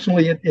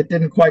unfortunately, it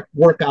didn't quite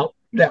work out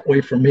that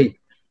way for me.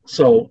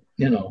 So,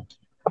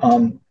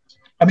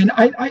 I mean,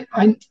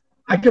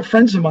 I get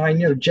friends of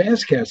mine,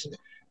 jazz cats,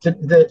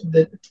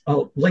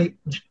 the late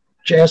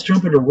jazz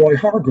trumpeter Roy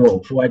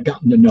Hargrove, who I'd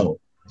gotten to know.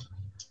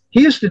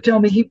 He used to tell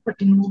me he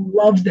freaking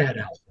loved that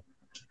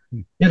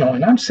album,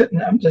 and I'm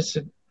just,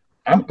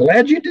 I'm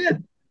glad you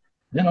did,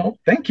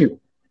 thank you.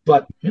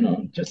 But,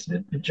 just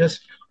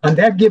on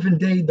that given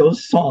day,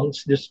 those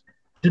songs just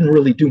didn't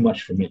really do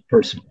much for me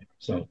personally.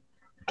 So,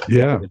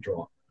 Yeah. The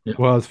draw. Yeah.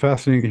 Well, it's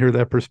fascinating to hear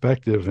that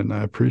perspective, and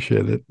I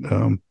appreciate it.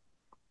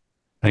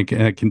 I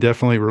can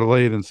definitely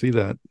relate and see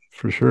that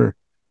for sure.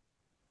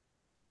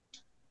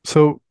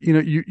 So,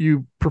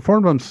 you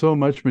performed on so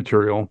much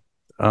material.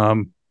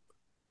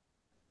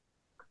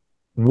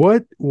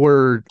 What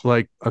were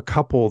like a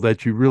couple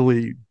that you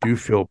really do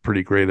feel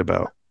pretty great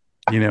about?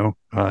 You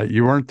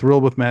weren't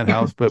thrilled with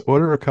Madhouse, but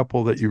what are a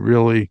couple that you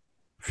really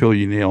feel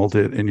you nailed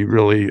it and you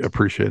really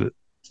appreciate it?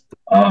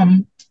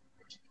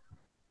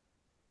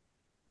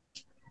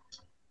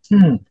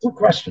 Good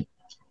question.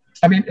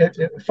 I mean,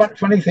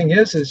 funny thing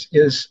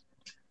is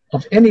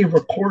of any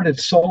recorded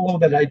solo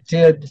that I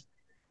did,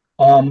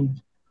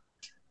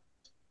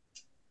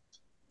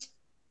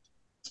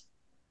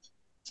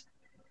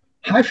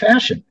 High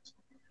Fashion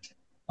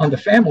on the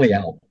Family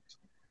album,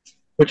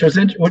 which is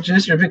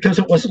interesting because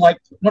it was like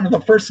one of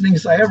the first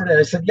things I ever did.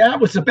 I said, yeah, it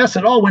was the best.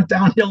 It all went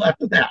downhill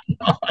after that.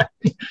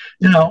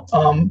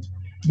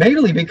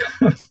 Mainly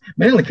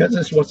because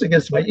this was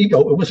against my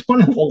ego. It was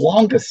one of the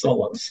longest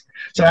solos.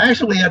 So I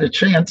actually had a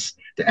chance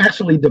to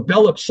actually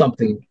develop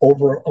something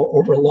over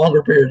a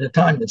longer period of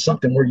time than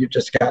something where you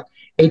just got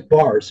 8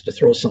 bars to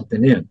throw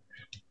something in.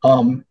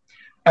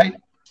 I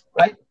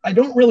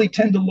don't really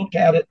tend to look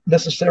at it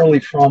necessarily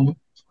from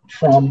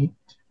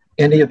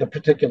any of the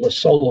particular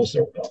solos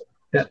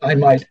that I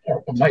might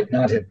or might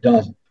not have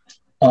done.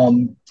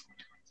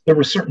 There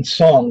were certain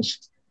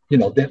songs,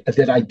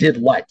 that I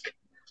did like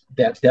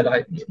that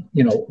I,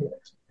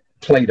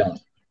 played on.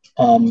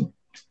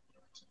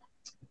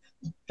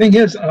 Thing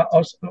is, I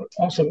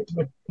also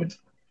would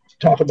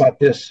talk about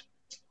this.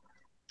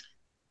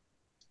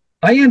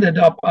 I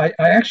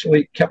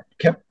actually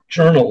kept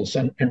journals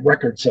and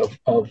records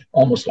of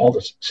almost all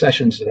the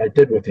sessions that I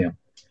did with him.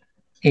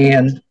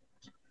 And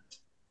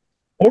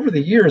over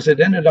the years, it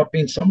ended up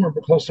being somewhere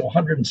close to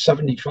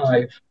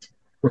 175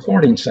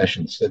 recording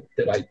sessions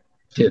that I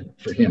did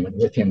for him and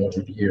with him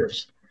over the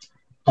years.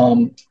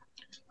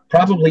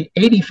 Probably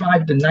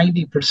 85 to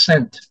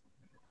 90%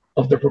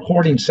 of the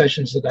recording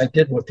sessions that I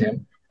did with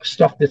him,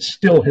 stuff that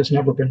still has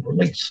never been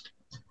released,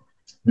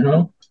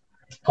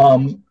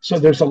 So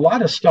there's a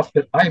lot of stuff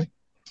that I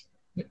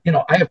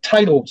have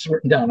titles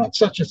written down. On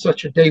such and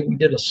such a day, we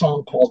did a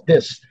song called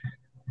this.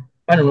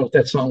 I don't know if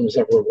that song was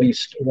ever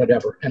released or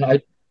whatever, and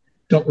I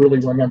don't really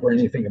remember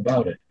anything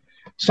about it.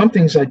 Some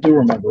things I do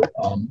remember.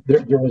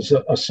 There was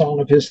a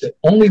song of his that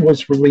only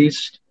was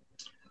released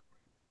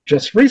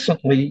just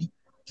recently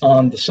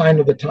on the Sign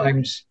of the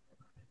Times,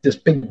 this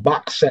big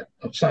box set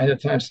of Sign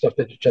of the Times stuff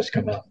that had just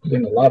come out,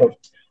 including a lot of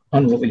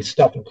unreleased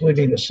stuff,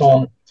 including a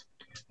song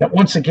that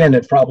once again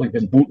had probably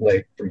been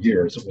bootlegged for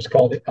years. It was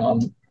called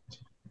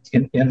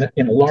in a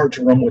large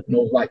room with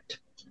no light.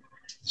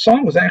 The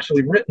song was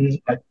actually written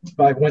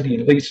by Wendy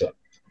and Lisa.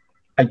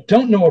 I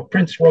don't know if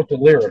Prince wrote the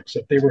lyrics,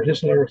 if they were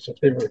his lyrics, if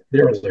they were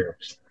their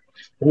lyrics.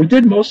 But we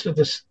did most of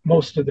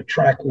the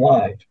track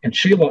live, and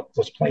Sheila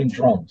was playing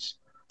drums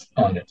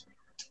on it.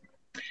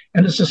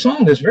 And it's a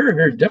song that's very,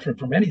 very different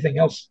from anything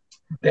else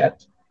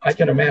that I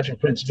can imagine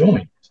Prince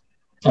doing.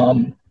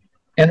 And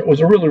it was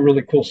a really,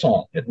 really cool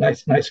song. It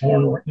nice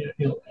horn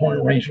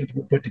arrangement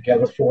we put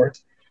together for it.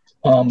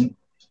 And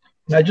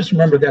I just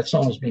remember that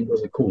song as being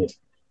really cool.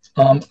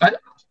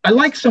 I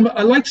like some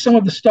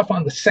of the stuff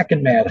on the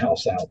second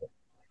Madhouse album.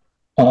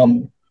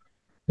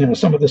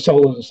 Some of the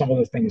solos and some of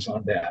the things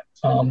on that.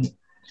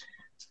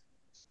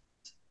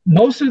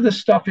 Most of the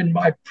stuff in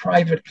my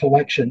private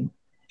collection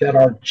that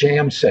are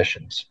jam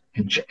sessions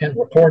and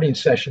recording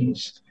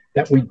sessions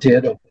that we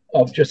did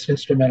of just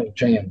instrumental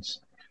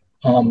jams.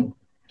 And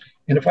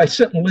if I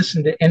sit and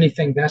listen to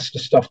anything, that's the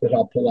stuff that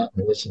I'll pull out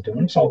and listen to.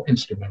 And it's all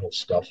instrumental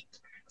stuff.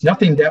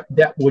 Nothing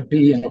that would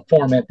be in a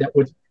format that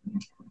would,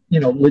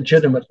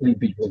 legitimately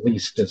be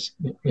released as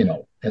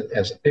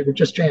they were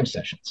just jam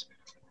sessions.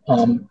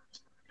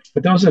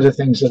 But those are the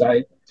things that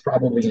I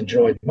probably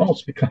enjoyed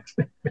most because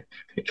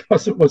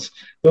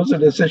those are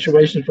the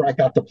situations where I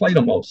got to play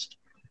the most.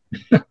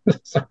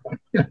 So,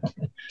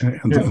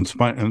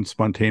 and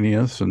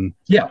spontaneous and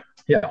yeah.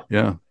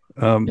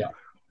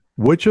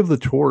 Which of the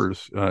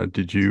tours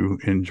did you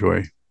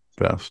enjoy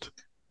best?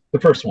 The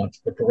first one,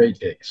 the parade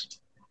days,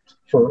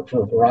 for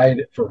a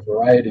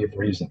variety of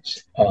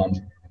reasons.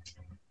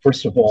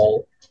 First of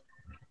all,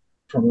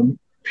 from a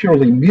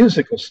purely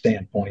musical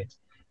standpoint,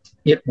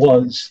 it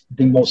was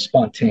the most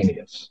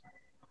spontaneous.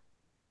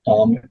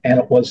 And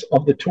it was,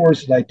 of the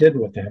tours that I did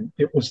with him,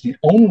 it was the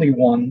only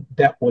one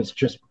that was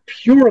just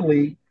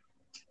purely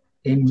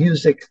a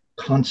music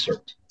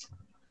concert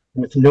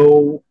with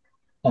no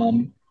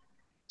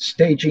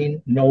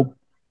staging, no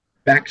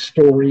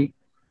backstory.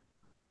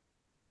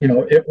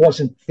 It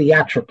wasn't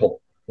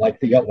theatrical like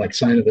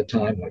Sign of the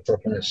Time, like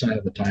Brooklyn and Sign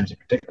of the Times, and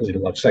particularly the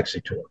Love Sexy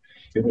tour.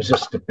 It was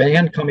just the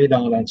band coming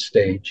out on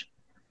stage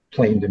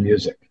playing the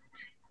music.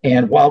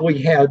 And while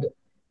we had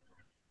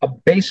a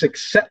basic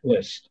set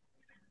list,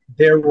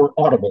 there were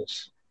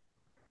audibles.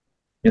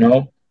 You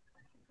know,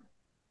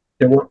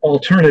 there were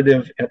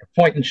alternative at a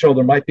point in the show.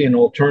 There might be an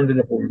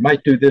alternative where we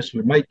might do this,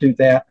 we might do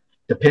that,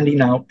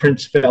 depending on how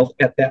Prince felt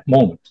at that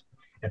moment.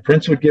 And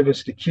Prince would give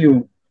us the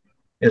cue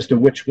as to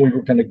which we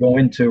were going to go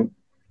into.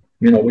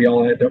 We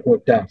all had that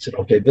worked out. Said,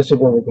 okay, this is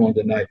where we're going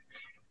tonight.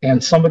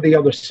 And some of the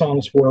other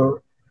songs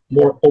were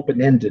more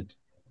open-ended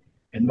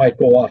and might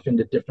go off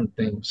into different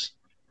things.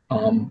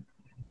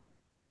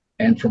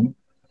 And from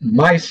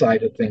my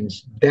side of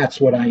things,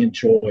 that's what I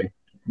enjoy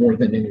more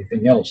than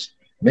anything else.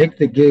 Make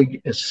the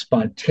gig as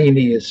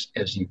spontaneous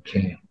as you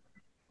can.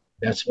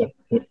 That's what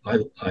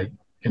I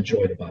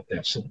enjoyed about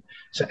that. So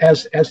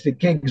as the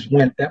gigs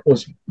went, that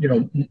was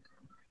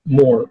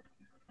more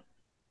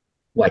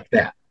like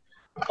that.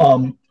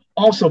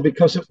 Also,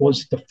 because it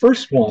was the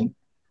first one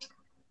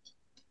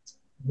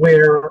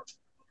where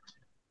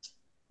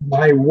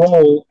my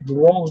role, the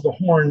role of the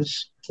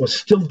horns, was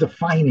still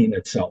defining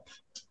itself.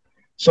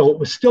 So it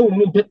was still a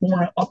little bit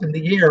more up in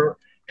the air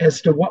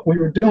as to what we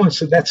were doing.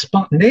 So that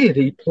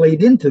spontaneity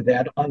played into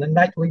that on a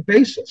nightly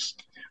basis,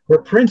 where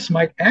Prince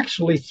might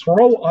actually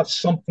throw us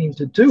something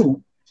to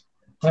do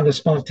on a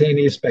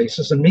spontaneous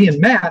basis. And me and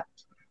Matt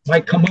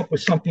might come up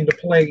with something to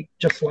play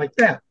just like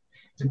that.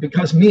 And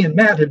because me and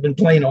Matt had been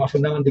playing off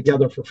and on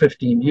together for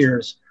 15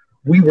 years,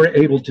 we were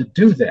able to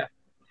do that.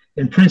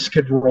 And Prince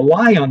could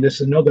rely on this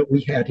and know that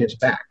we had his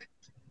back.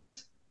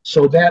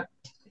 So that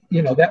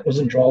was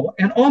enjoyable.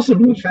 And also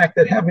the fact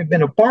that, having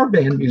been a bar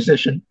band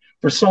musician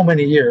for so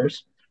many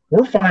years,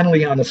 we're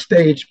finally on a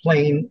stage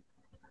playing,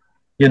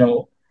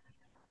 the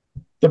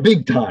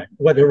big time,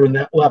 whatever in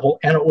that level.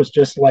 And it was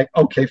just like,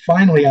 okay,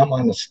 finally I'm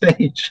on a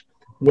stage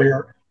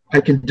where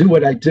I can do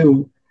what I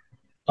do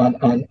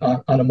on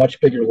a much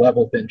bigger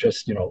level than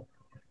just,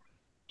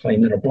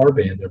 playing in a bar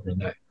band every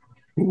night.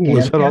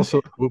 Was that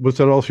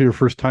also your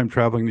first time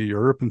traveling to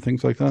Europe and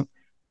things like that?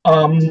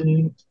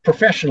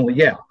 Professionally,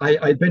 yeah.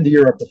 I'd been to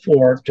Europe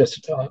before.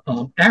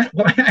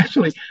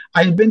 Actually,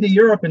 I had been to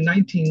Europe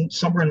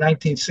somewhere in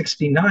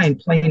 1969,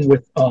 playing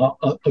with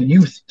a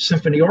youth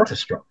symphony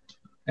orchestra,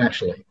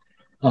 actually,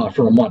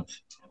 for a month.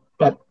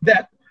 But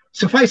that,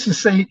 suffice to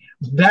say,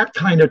 that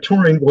kind of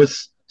touring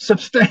was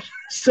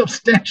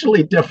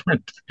substantially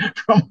different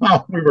from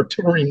how we were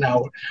touring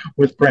now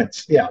with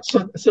Prince. Yeah.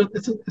 So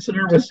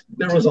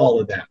there was all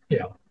of that.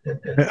 Yeah.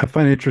 I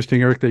find it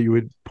interesting, Eric, that you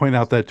would point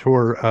out that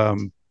tour,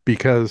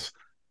 because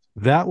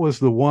that was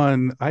the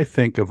one, I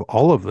think, of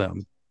all of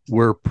them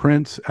where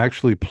Prince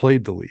actually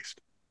played the least.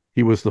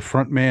 He was the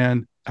front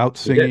man, out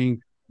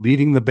singing,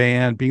 leading the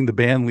band, being the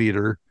band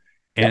leader,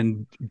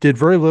 and did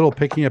very little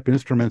picking up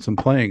instruments and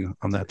playing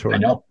on that tour. I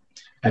know.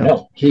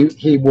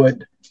 He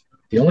would.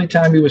 The only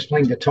time he was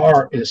playing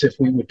guitar is if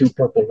we would do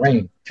Purple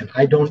Rain. And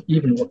I don't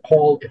even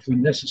recall if we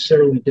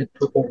necessarily did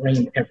Purple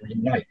Rain every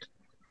night.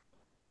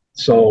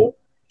 So,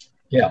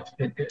 yeah,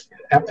 it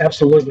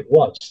absolutely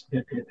was.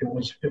 It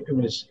was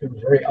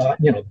very odd.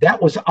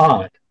 That was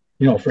odd,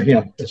 for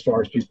him as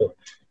far as people.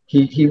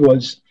 He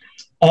was.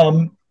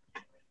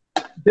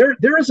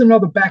 There is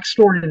another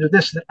backstory to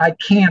this that I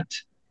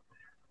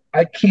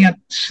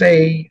can't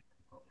say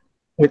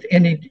with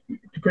any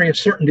degree of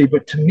certainty,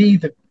 but to me,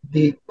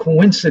 the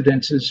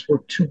coincidences were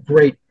too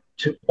great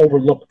to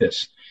overlook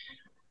this.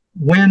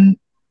 When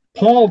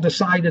Paul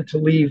decided to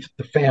leave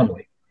the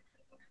family,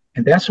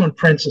 and that's when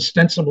Prince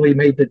ostensibly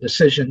made the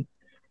decision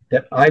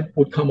that I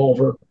would come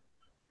over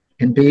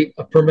and be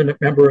a permanent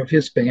member of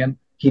his band.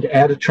 He'd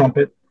add a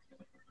trumpet.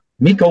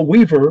 Miko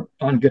Weaver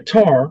on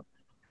guitar,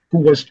 who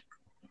was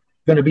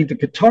going to be the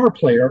guitar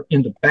player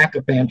in the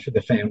backup band for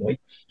the family,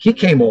 he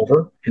came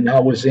over and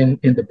now was in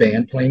the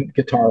band playing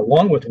guitar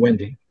along with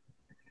Wendy.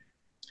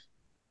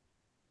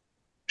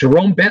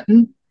 Jerome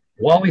Benton,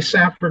 Wally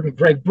Safford, and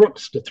Greg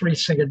Brooks, the three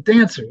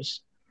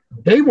singer-dancers,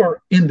 they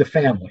were in the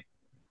family.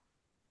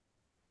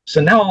 So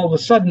now all of a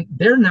sudden,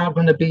 they're now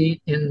going to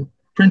be in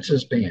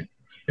Prince's band.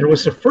 And it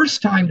was the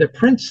first time that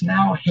Prince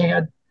now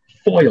had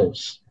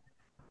foils,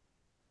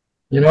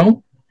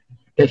 that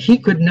he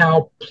could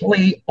now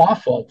play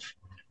off of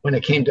when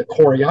it came to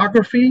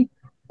choreography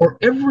or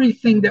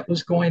everything that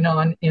was going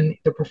on in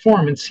the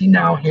performance. He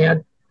now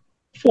had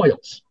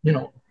foils,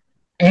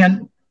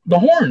 and the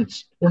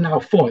horns were now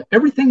foil.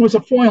 Everything was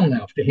a foil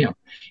now to him.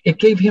 It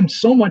gave him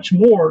so much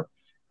more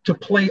to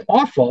play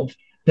off of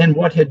than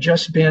what had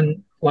just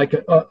been like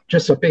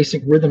just a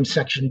basic rhythm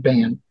section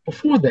band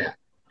before that.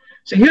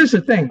 So here's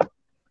the thing.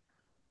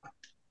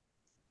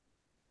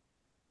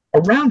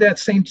 Around that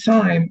same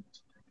time,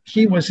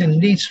 he was in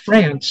Nice,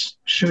 France,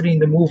 shooting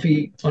the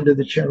movie Under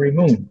the Cherry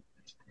Moon.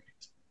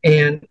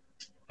 And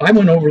I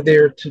went over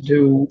there to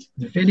do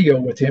the video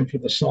with him for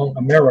the song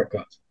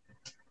America.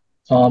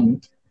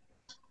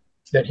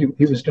 That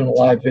he was doing a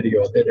live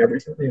video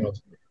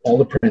that all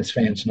the Prince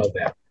fans know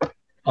that.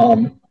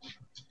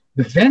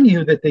 The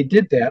venue that they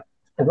did that,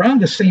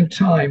 around the same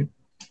time,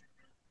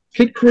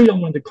 Kid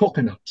Creole and the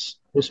Coconuts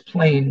was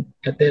playing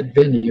at that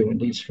venue in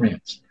Nice,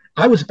 France.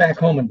 I was back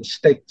home in the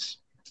States.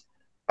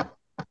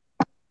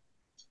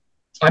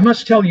 I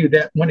must tell you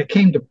that when it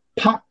came to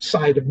pop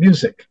side of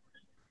music,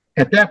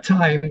 at that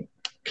time,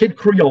 Kid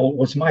Creole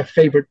was my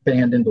favorite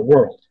band in the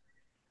world.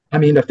 I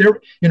mean,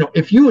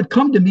 if you had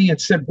come to me and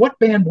said, what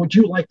band would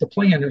you like to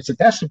play in? I said,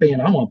 that's the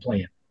band I want to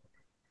play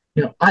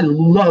in. I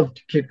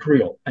loved Kid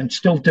Creole and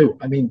still do.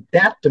 I mean,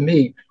 that to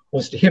me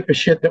was the hippest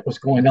shit that was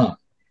going on.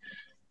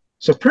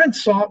 So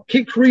Prince saw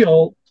Kid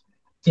Creole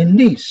in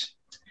Nice.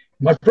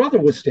 My brother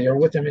was there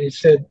with him, and he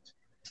said,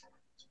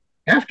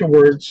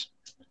 afterwards,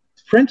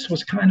 Prince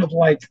was kind of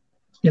like,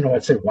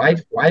 I'd say, why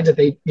did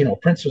they,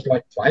 Prince was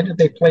like, why did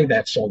they play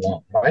that so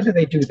long? Why did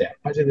they do that?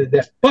 Why did they do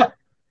that? But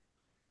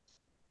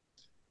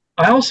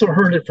I also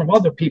heard it from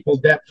other people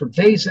that for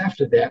days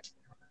after that,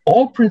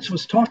 all Prince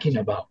was talking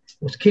about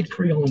was Kid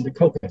Creole and the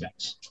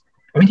Coconuts.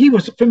 I mean, he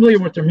was familiar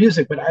with their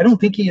music, but I don't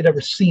think he had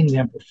ever seen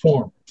them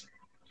perform.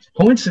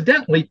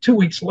 Coincidentally, 2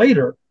 weeks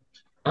later,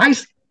 I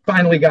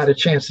finally got a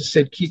chance to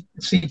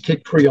see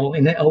Kid Creole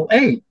in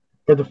LA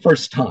for the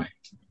first time.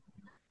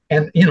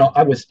 And,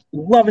 I was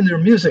loving their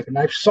music, and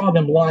I saw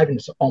them live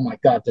and said, oh my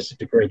God, this is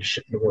the greatest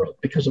shit in the world,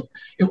 because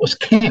it was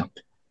camp.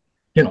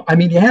 You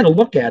had to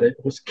look at it.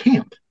 It was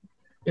camp.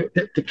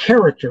 The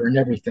character and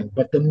everything,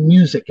 but the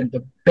music and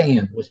the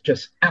band was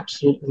just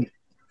absolutely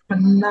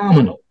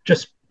phenomenal.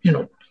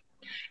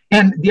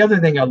 And the other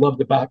thing I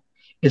loved about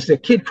is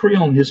that Kid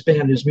Creole and his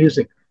band, his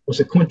music was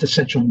a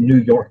quintessential New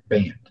York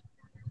band.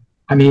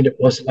 I mean, it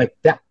was like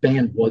that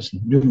band was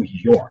New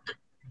York,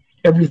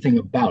 everything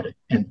about it.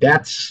 And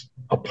that's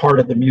a part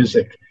of the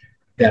music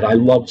that I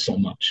love so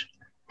much.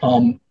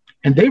 And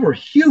they were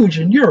huge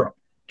in Europe.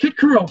 Kid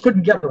Creole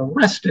couldn't get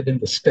arrested in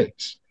the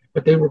States,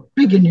 but they were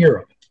big in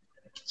Europe.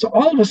 So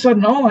all of a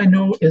sudden, all I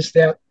know is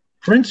that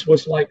Prince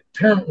was like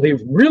apparently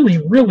really,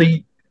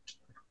 really,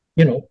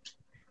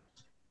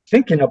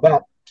 thinking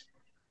about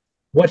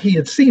what he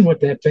had seen with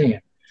that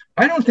band.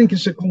 I don't think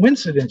it's a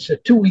coincidence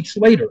that 2 weeks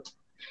later,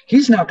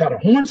 he's now got a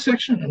horn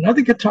section,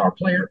 another guitar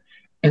player,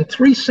 and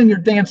 3 singer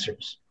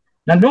dancers.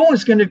 Now, no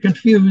one's going to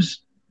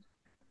confuse,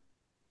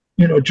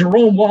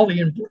 Jerome,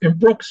 Wally, and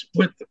Brooks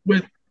with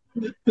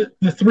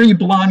the 3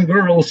 blonde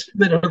girls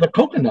that are the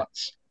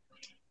Coconuts.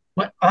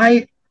 But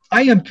I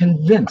am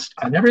convinced,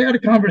 I never had a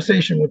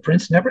conversation with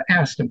Prince, never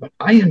asked him, but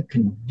I am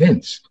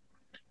convinced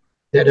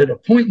that at a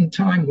point in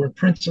time where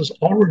Prince is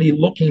already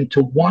looking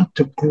to want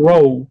to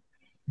grow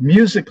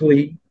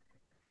musically,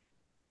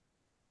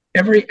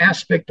 every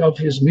aspect of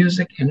his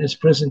music and his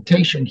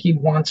presentation, he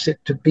wants it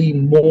to be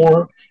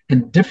more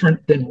and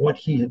different than what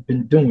he had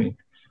been doing.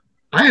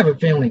 I have a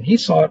feeling he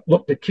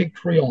looked at Kid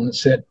Creole and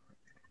said,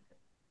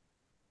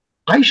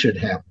 I should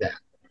have that.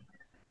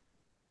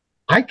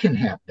 I can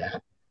have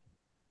that.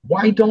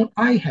 Why don't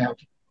I have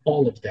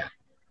all of that?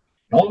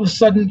 And all of a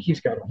sudden, he's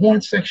got a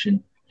horn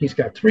section, he's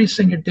got 3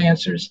 singer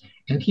dancers,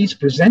 and he's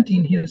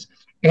presenting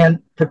and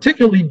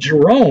particularly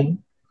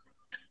Jerome,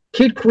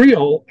 Kid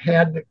Creole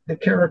had the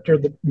character,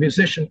 the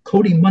musician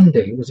Cody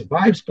Monday, who was a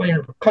vibes player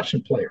and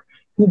percussion player,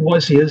 who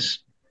was his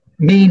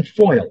main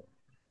foil,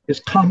 his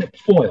comic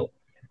foil.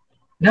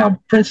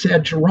 Now Prince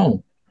had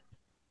Jerome,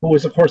 who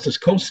was, of course, his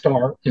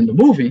co-star in the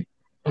movie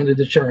Under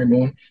the Cherry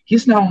Moon.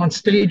 He's now on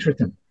stage with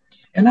him.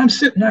 And I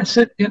said,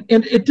 and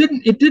it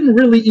didn't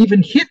really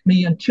even hit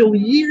me until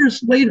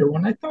years later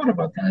when I thought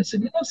about that. I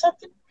said,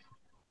 something?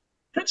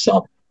 Prince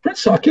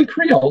saw Kid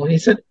Creole, and he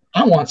said,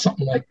 I want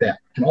something like that.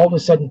 And all of a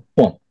sudden,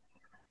 boom.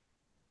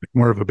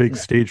 More of a big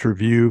stage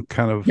review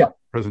kind of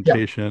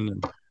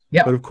presentation.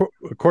 Yeah. But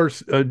of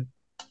course,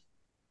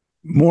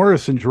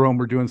 Morris and Jerome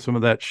were doing some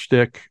of that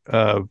shtick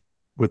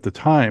with the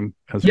Time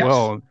as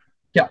well.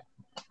 Yeah.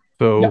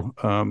 So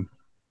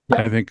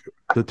I think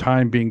the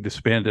Time being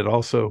disbanded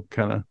also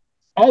kind of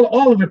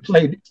all of it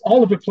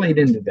played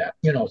into that,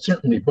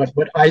 certainly.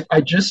 But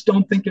I just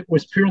don't think it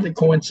was purely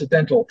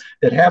coincidental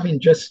that having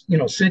just,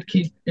 Sid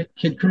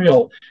Kid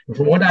Creole,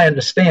 from what I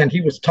understand,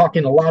 he was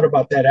talking a lot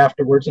about that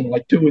afterwards, and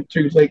like 2 or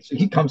 3 late,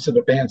 he comes to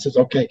the band and says,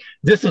 okay,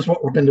 this is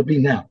what we're going to be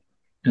now.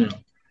 I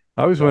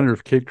always wonder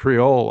if Kid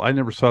Creole, I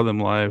never saw them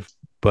live,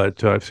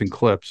 but I've seen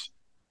clips.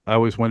 I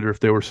always wonder if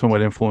they were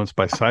somewhat influenced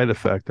by Side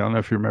Effect. I don't know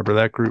if you remember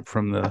that group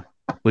from the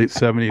late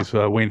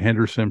 70s. Wayne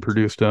Henderson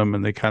produced them,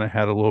 and they kind of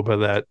had a little bit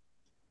of that.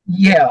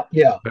 Yeah.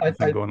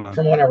 Going on.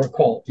 From what I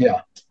recall,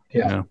 yeah.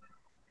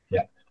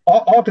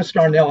 August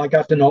Darnell, I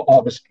got to know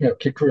August.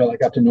 Kid Creole, I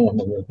got to know him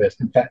a little bit.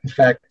 In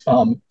fact,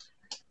 for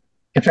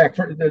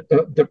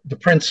the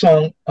Prince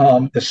song,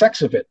 "The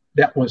Sex of It,"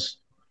 that was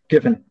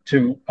given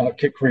to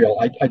Kid Creole.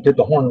 I did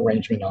the horn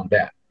arrangement on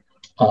that,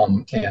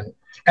 and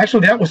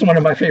Actually, that was one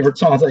of my favorite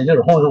songs. I did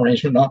a horn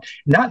arrangement on,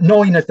 not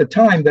knowing at the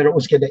time that it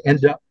was going to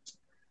end up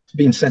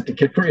being sent to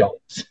Kid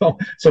Creole. So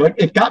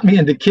it got me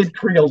into Kid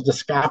Creole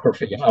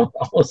discography. I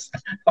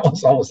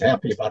was always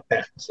happy about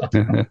that. So.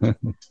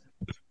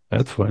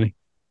 That's funny.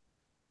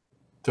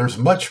 There's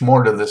much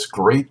more to this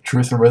great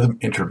Truth and Rhythm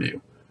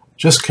interview.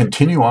 Just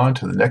continue on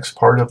to the next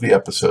part of the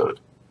episode.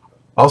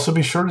 Also,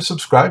 be sure to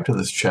subscribe to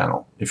this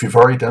channel. If you've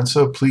already done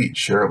so, please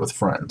share it with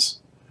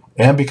friends.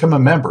 And become a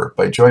member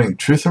by joining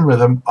Truth and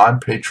Rhythm on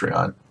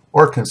Patreon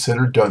or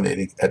consider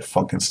donating at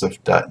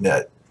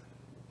funkinstuff.net.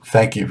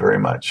 Thank you very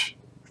much.